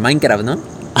perritos del Minecraft, ¿no?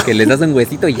 Que les das un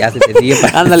huesito y ya se te sigue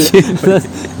para. Ándale.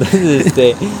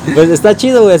 Entonces, pues está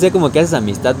chido, güey, así como que haces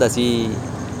amistad así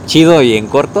chido y en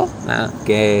corto,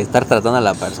 que estar tratando a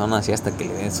la persona así hasta que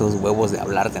le den esos huevos de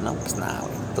hablarte, ¿no? Pues nada,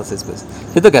 güey. Entonces, pues,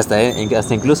 siento que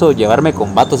hasta incluso llevarme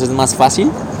con vatos es más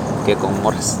fácil que con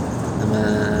morras.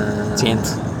 Siento.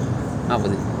 Pues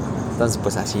sí. Entonces,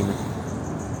 pues así, ¿no?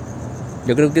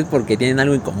 Yo creo que es porque tienen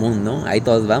algo en común, ¿no? Ahí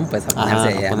todos van, pues,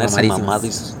 a ponerse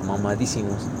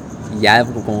mamadísimos. Y ya,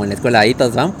 como en la escuela ahí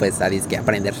todos van, pues, a disque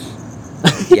aprender.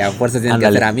 Y a fuerzas tienen que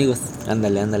hacer amigos.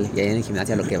 Ándale. Y ahí en el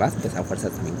gimnasio a lo que vas, pues, a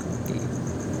fuerzas también como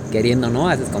que queriendo, ¿no?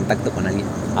 Haces contacto con alguien.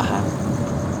 Ajá.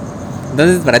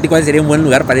 Entonces, ¿para ti cuál sería un buen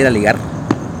lugar para ir a ligar?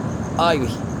 Ay,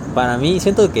 güey. Para mí,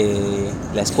 siento que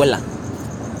la escuela.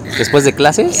 Después de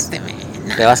clases,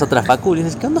 te vas a otra facu y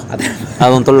dices, ¿qué onda?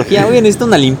 Odontología, oye, necesito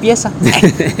una limpieza.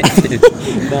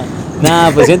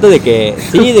 No, pues siento de que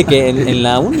en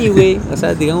la uni, güey, o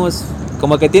sea, digamos,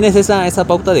 como que tienes esa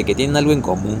pauta de que tienen algo en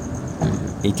común.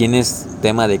 Y tienes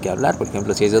tema de qué hablar. Por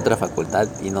ejemplo, si es de otra facultad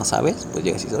y no sabes, pues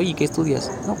llegas y dices, oye, ¿qué estudias?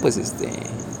 No, pues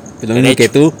lo mismo que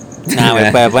tú. Nah,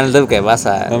 güey, para poner tú que vas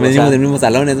a... No venimos del mismo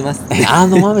salón, es más. Ah,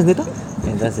 no mames, neta.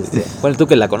 Entonces, bueno, tú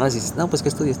que la conoces, dices, no, pues, ¿qué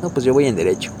estudias? No, pues yo voy en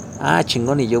Derecho. Ah,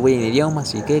 chingón, y yo voy en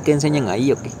Idiomas. ¿Y qué enseñan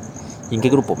ahí o qué? ¿Y en qué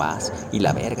grupo vas? Y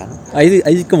la verga, ¿no?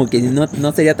 Ahí como que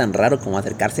no sería tan raro como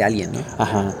acercarse a alguien, ¿no?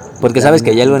 Ajá. Porque sabes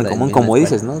que hay algo en común, como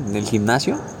dices, ¿no? En el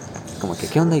gimnasio, como que,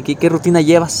 ¿qué onda? ¿Y qué rutina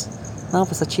llevas? No,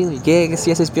 pues está chido. ¿Y qué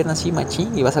si haces piernas así,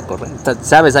 machín? Y vas a correr.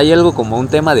 Sabes, hay algo como un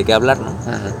tema de qué hablar, ¿no?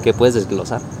 Ajá. Que puedes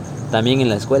desglosar. También en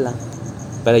la escuela.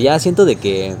 Pero ya siento de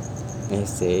que,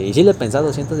 y sí lo he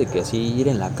pensado, siento de que así ir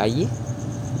en la calle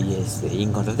y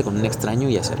encontrarte con un extraño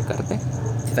y acercarte.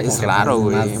 Es raro,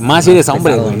 güey. Más si eres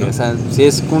hombre, güey. ¿No? O sea, si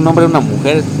es un hombre o una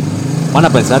mujer, van a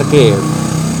pensar que,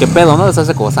 ¿qué pedo, no? ¿Estás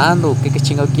acosando? ¿Qué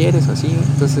chingado quieres? O así, güey.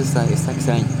 Entonces está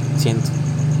extraño, siento.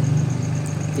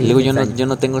 Sí, y luego yo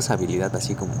no tengo esa habilidad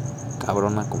así como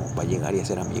cabrona como para llegar y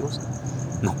hacer amigos.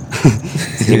 No.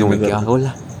 Sí, como que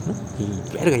hola, ¿no?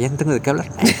 Y verga, ya no tengo de qué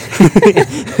hablar.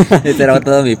 Esta era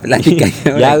toda mi plática.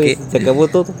 Ya, güey, se acabó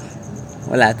todo.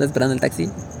 Hola, ¿estás esperando el taxi?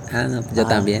 Ah, no, pues yo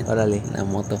también. Órale. La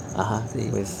moto. Ajá, sí.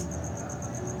 Pues.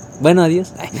 Bueno,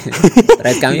 adiós.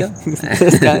 ¿Traes cambio?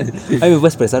 Ay, me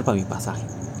puedes prestar para mi pasaje.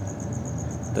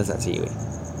 Entonces así, güey.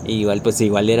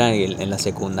 Igual era en la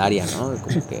secundaria, ¿no?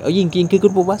 Como que, oye, ¿en qué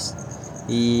grupo vas?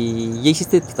 ¿Y ya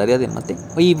hiciste tu tarea de mate?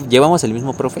 Oye, llevamos el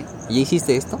mismo profe. ¿Y ya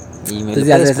hiciste esto? ¿Y me ¿Tú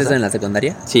ya haces eso en la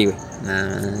secundaria? Sí, güey.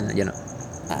 No, yo no.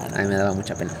 A mí me daba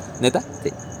mucha pena. ¿Neta?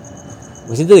 Sí.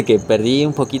 Me siento de que perdí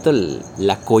un poquito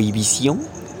la cohibición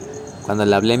cuando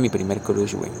le hablé a mi primer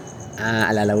crush, güey. Ah,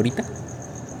 ¿a la Laurita?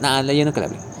 No, yo nunca le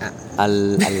hablé. A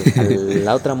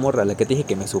la otra morra, la que te dije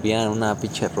que me subía en una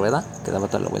pinche rueda, que daba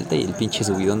toda la vuelta y el pinche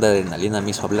subidón de adrenalina me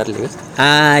hizo hablarle, ¿ves?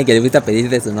 Ay, que le fuiste a pedir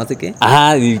de su no sé qué.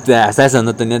 Ajá, y hasta eso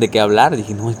no tenía de qué hablar.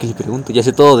 Dije, no, ¿qué le pregunto? Ya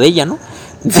sé todo de ella, ¿no?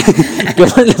 ¿Qué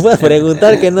más le puedo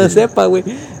preguntar que no sepa, güey?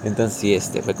 Entonces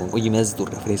sí, fue como, oye, ¿me das tu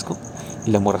refresco?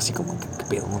 Y la morra así como, ¿qué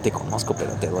pedo? No te conozco,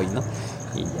 pero te doy, ¿no?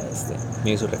 Y ya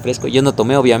me dio su refresco. Yo no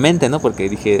tomé, obviamente, ¿no? Porque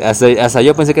dije, hasta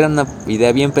yo pensé que era una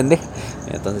idea bien pendeja.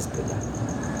 Entonces, pues ya.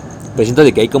 Pero siento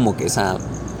de que hay como que esa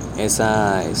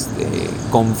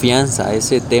confianza,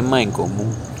 ese tema en común.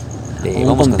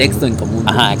 Un contexto en común.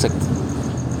 Ajá, exacto.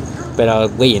 Pero,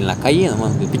 güey, en la calle, no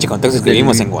mames, el pinche contexto es que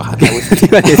vivimos en Oaxaca,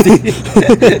 güey.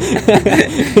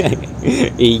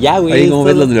 Y ya, güey. Oye, ¿cómo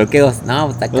ves los bloqueos? No,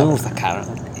 está cabrón. No, está cabrón.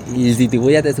 ¿Y si tú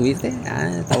ya te subiste? Ah,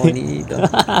 está bonito.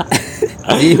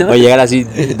 ¿Sí, no? O llegar así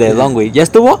de don, güey. ¿Ya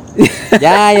estuvo?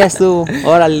 Ya estuvo.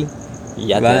 Órale. Y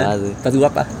ya te vas, güey. Estás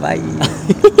guapa. Bye.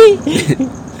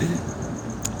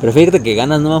 Pero fíjate que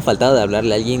ganas no me han faltado de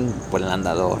hablarle a alguien por el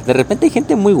andador. De repente hay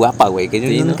gente muy guapa, güey, que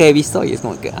yo nunca he visto y es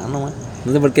como que, no man.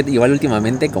 No sé por qué, igual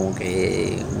últimamente como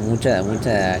que mucha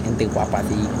gente guapa,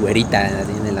 así, güerita,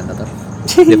 así en el andador.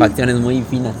 De facciones muy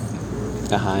finas.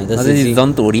 Ajá, entonces no sé si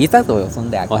son turistas o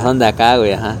son de acá. O son de acá,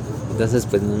 güey, ajá. Entonces,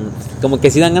 pues, como que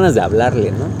sí dan ganas de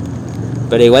hablarle, ¿no?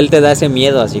 Pero igual te da ese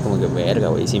miedo, así como que, verga,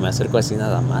 güey, si me acerco así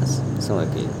nada más. Es como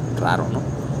que raro, ¿no?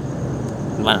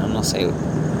 Bueno, no sé, güey.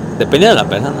 Depende de la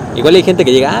persona. Igual hay gente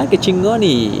que llega, qué chingón,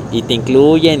 y te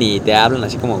incluyen y te hablan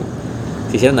así como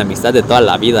si hicieran amistad de toda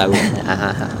la vida, güey.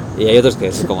 Ajá. Y hay otros que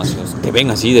es como así, que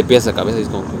ven así de pies a cabeza y es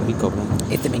como, uy, cabrón.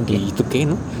 Ven qué. ¿Y tú qué,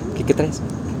 no? ¿Qué traes?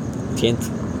 Siento.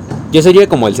 Yo sería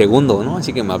como el segundo, ¿no?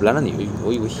 Así que me hablaran y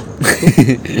uy.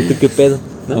 ¿Tú qué pedo?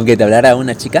 ¿No? Aunque te hablara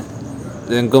una chica.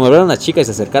 Como hablar a una chica y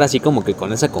se acercara así como que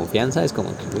con esa confianza, es como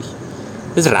que, uy.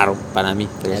 Es raro para mí.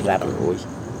 Es raro. Uy.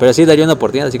 Pero sí daría una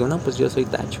oportunidad, así como, no, pues yo soy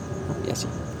Tacho, ¿no? Y así,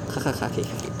 jajaja.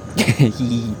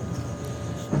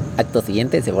 Acto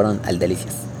siguiente se fueron al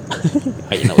Delicias.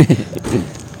 Oye, no, güey.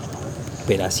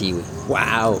 Pero así, güey.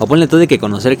 Wow. O ponle tú de que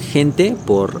conocer gente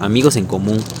por amigos en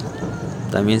común.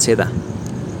 También se da.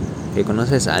 Que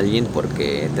conoces a alguien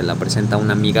porque te la presenta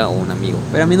una amiga o un amigo.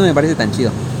 Pero a mí no me parece tan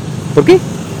chido. ¿Por qué?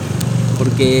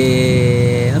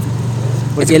 Porque... no sé.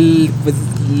 Porque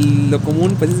lo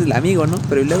común pues es el amigo, ¿no?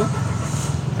 Pero y luego...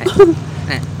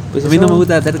 pues a mí no me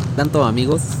gusta hacer tanto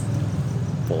amigos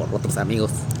por otros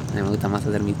amigos. A mí me gusta más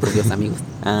hacer mis propios amigos.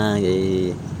 Ya.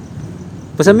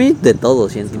 Pues a mí de todo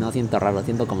siento. Si no, siento raro.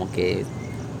 Siento como que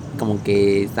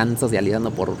están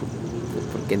socializando porque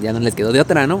ya no les quedó de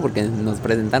otra, ¿no? Porque nos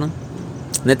presentaron.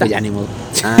 ¿Neta? Pues ya ni modo.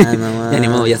 No, ya ni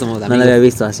modo, ya somos amigos. No lo había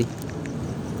visto así.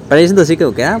 Pero yo siento así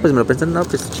como que, pues me lo presentan, no,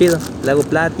 pues chido. Le hago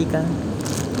plática.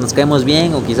 Nos caemos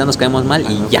bien o quizás nos caemos mal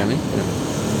y ya.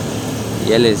 Y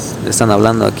ya les están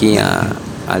hablando aquí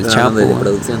al Chapo. De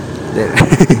producción.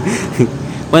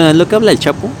 Bueno, en lo que habla el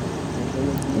Chapo,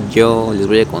 yo les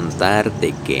voy a contar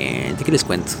 ¿de qué les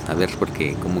cuento? A ver,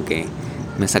 porque como que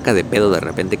me saca de pedo de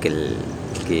repente que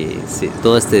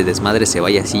todo este desmadre se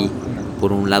vaya así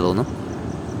por un lado, ¿no?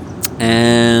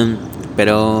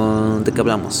 Pero, ¿de qué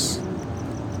hablamos?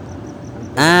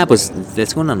 Ah, pues les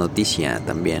tengo una noticia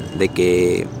también. De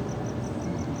que...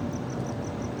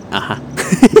 Ajá.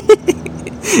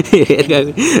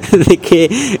 De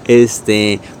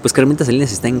que, pues Carmelita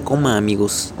Salinas está en coma,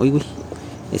 amigos. Uy,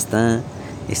 está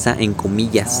en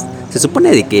comillas. Se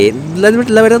supone de que, la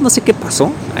verdad no sé qué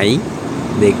pasó ahí.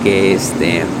 De que,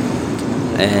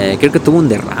 creo que tuvo un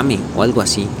derrame o algo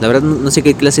así. La verdad no sé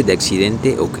qué clase de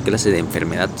accidente o qué clase de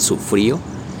enfermedad sufrió,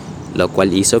 lo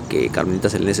cual hizo que Carmelita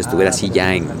Salinas estuviera así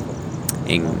ya en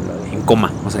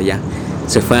coma. O sea, ya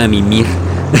se fue a mimir.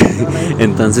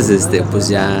 Entonces, pues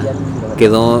ya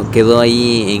quedó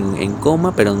ahí en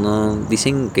coma, pero no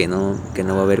dicen que no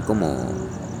va a haber como,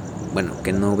 bueno,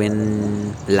 que no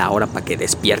ven la hora para que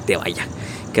despierte, vaya,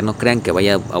 que no crean que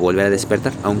vaya a volver a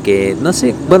despertar, aunque no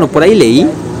sé, bueno, por ahí leí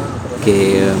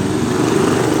que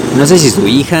no sé si su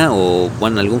hija o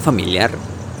bueno, algún familiar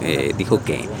dijo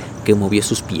que movió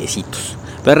sus piecitos,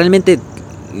 pero realmente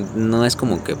no es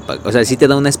como que, o sea, sí te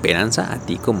da una esperanza a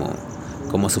ti como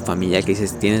su familia, que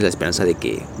dices, tienes la esperanza de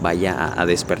que vaya a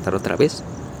despertar otra vez.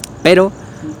 Pero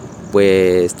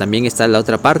pues también está la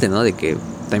otra parte, ¿no? De que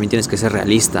también tienes que ser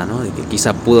realista, ¿no? De que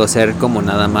quizá pudo ser como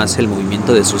nada más el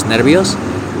movimiento de sus nervios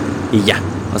y ya.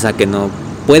 O sea, que no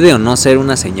puede o no ser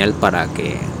una señal para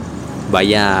que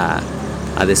vaya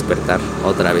a despertar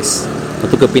otra vez. ¿O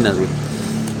tú qué opinas, güey?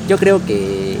 Yo creo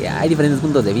que hay diferentes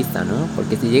puntos de vista, ¿no?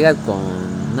 Porque si llegas con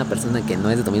una persona que no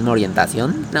es de tu misma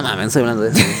orientación... No mames, no estoy hablando de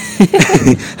eso.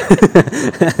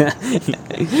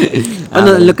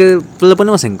 Bueno, lo que lo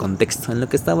ponemos en contexto. En lo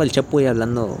que estaba el Chapo ahí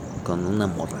hablando con una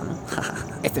morra, ¿no?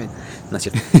 No es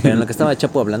cierto. Pero en lo que estaba el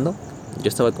Chapo hablando, yo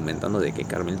estaba comentando de que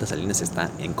Carmelita Salinas está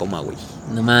en coma, güey.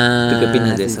 No mames. ¿Tú qué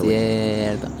opinas de eso, güey?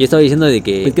 Cierto. Yo estaba diciendo de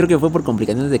que... Pues creo que fue por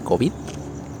complicaciones de COVID.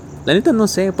 La neta no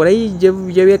sé, por ahí yo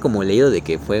había como leído de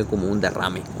que fue como un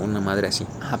derrame, o una madre así.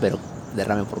 Ajá, pero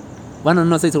derrame por... Bueno,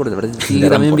 no estoy seguro de verdad. Sí,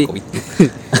 derrame también por vi...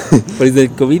 COVID. Pues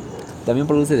el COVID también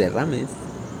produce derrames.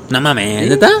 No mames, ¿Sí?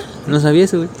 ¿neta? No sabía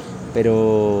eso, güey.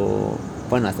 Pero...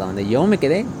 Bueno, hasta donde yo me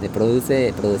quedé,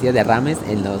 producía derrames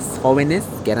en los jóvenes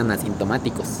que eran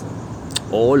asintomáticos.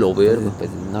 Oh, lo veo. Pues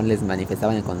no les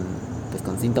manifestaban con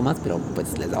síntomas, pero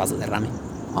pues les daba su derrame.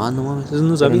 Ah, no mames, eso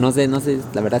no sabía. Pero no sé,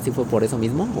 la verdad si fue por eso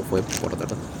mismo o fue por otra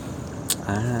cosa.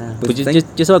 Ah, pues yo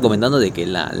estaba comentando de que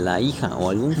la hija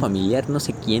o algún familiar, no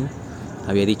sé quién,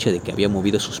 había dicho de que había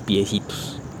movido sus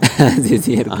piecitos. Sí, es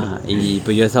cierto. Ajá, y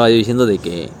pues yo estaba diciendo de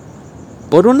que,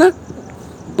 por una,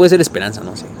 puede ser esperanza,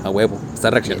 no sé, a huevo, está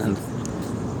reaccionando.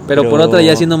 Pero por otra,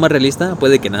 ya siendo más realista,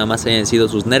 puede que nada más hayan sido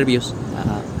sus nervios.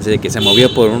 Ajá. O sea, de que se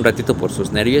movió por un ratito por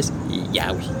sus nervios y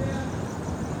ya, güey.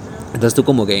 Entonces tú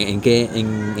como que, ¿en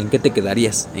qué te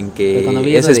quedarías? ¿En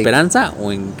que es esperanza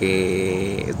o en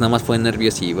que nada más fue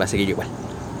nervios y va a seguir igual?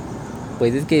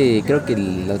 Pues es que creo que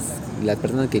las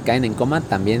personas que caen en coma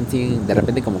también sí, de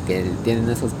repente como que tienen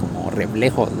esos como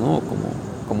reflejos, ¿no?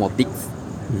 Como tics.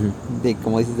 Uh-huh. De,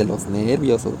 como dices, de los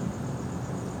nervios o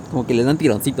como que les dan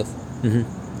tironcitos. Uh-huh.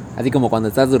 Así como cuando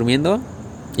estás durmiendo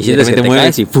y sientes que te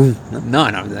mueves y ¡pum! ¿No?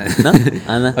 ¿No?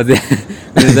 Ah, no. O sea,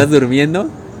 cuando estás durmiendo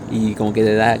y como que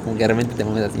te da, como que realmente te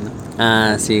mueves así, ¿no?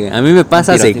 Ah, sí, a mí me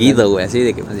pasa seguido, güey, así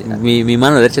de que mi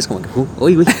mano derecha es como que,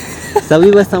 uy, güey, está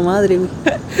viva esta madre, güey,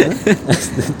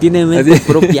 ¿no? Tiene mente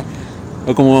propia.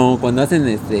 O como cuando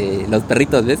hacen los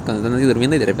perritos, ¿ves? Cuando están así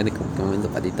durmiendo y de repente como que mueven su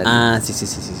patita. Ah, sí.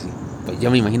 Pues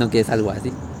yo me imagino que es algo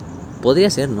así. Podría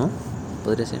ser, ¿no?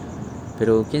 Podría ser.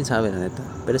 Pero quién sabe, la neta.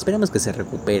 Pero esperemos que se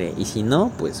recupere. Y si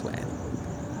no, pues bueno.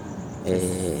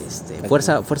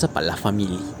 Fuerza para la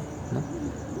familia, ¿no?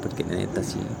 Porque la neta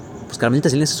sí. Pues Carmelita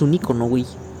Salinas es un ícono, güey.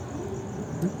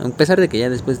 ¿No? A pesar de que ya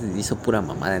después hizo pura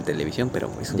mamada en televisión, pero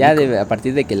pues ya a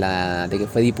partir de que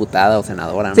fue diputada o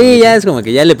senadora, ¿no? Sí, ya es como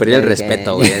que ya le perdió el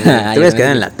respeto, güey. Te ves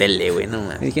quedar en la tele, güey, no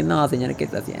mames. Dije, no, señora, ¿qué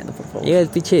está haciendo, por favor? Y el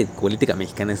pinche política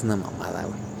mexicana es una mamada,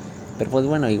 güey. Pero pues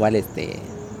bueno, igual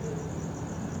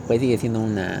pues sigue siendo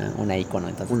una ícono,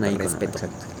 entonces una ícono, respeto.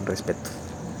 Exacto, respeto.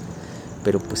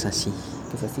 Pero pues así.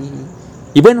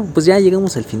 Y bueno, pues ya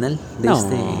llegamos al final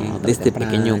de este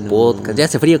pequeño podcast. Ya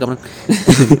hace frío, cabrón.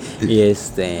 Y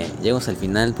llegamos al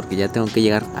final porque ya tengo que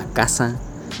llegar a casa.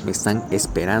 Me están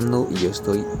esperando y yo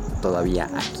estoy todavía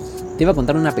aquí. Te iba a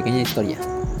contar una pequeña historia.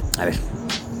 A ver.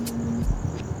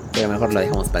 Pero mejor lo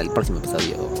dejamos para el próximo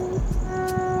episodio.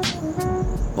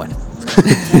 Bueno.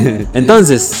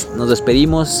 Entonces, nos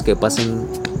despedimos. Que pasen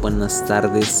buenas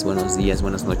tardes, buenos días,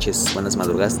 buenas noches, buenas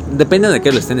madrugadas. Depende de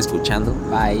qué lo estén escuchando.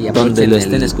 Bye, donde lo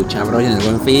estén escuchando. Abrochen el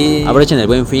buen fin. Abrochen el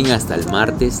buen fin hasta el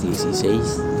martes 16.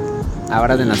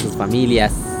 Abracen a sus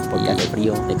familias porque hace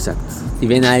frío. Exacto. Si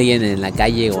ven a alguien en la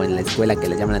calle o en la escuela que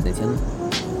les llama la atención,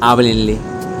 háblenle.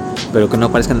 pero que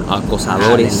no parezcan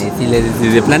acosadores. Si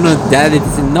de plano ya le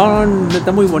dicen, no,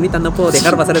 está muy bonita, no puedo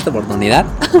dejar pasar esta oportunidad,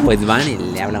 pues van y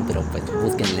le hablan, pero pues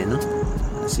búsquenle, ¿no?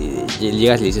 Así,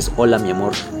 llegas y le dices, hola mi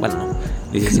amor. Bueno, no,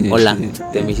 le dices, hola,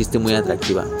 te me hiciste muy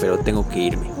atractiva, pero tengo que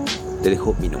irme. Te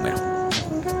dejo mi número.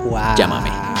 Wow.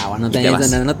 Llámame.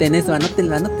 Anoten eso,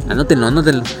 anótenlo.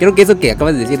 Anótenlo. Creo que eso que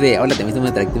acabas de decir de hola, te me hizo muy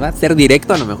atractiva, ser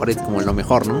directo a lo mejor es como lo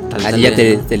mejor, ¿no? Así ya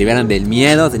te liberan del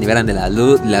miedo, se liberan de las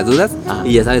dudas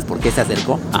y ya sabes por qué se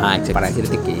acercó. Exacto. Para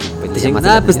decirte que pues, te dicen,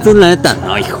 pues tú la neta,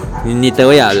 no, hijo, ni te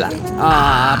voy a hablar.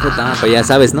 Puta, pues ya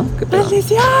sabes, ¿no? ¿Qué pedo?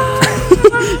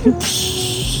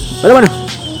 Pero bueno,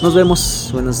 nos vemos.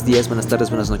 Buenos días, buenas tardes,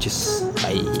 buenas noches.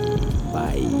 Bye.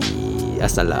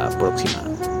 Hasta la próxima.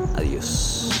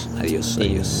 Adiós.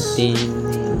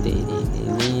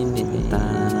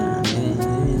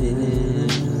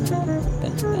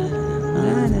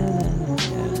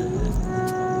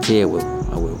 Sí, a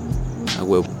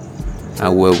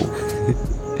huevo.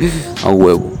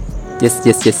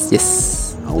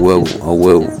 Yes. A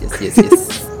huevo. Yes.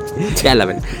 Ya la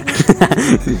ven.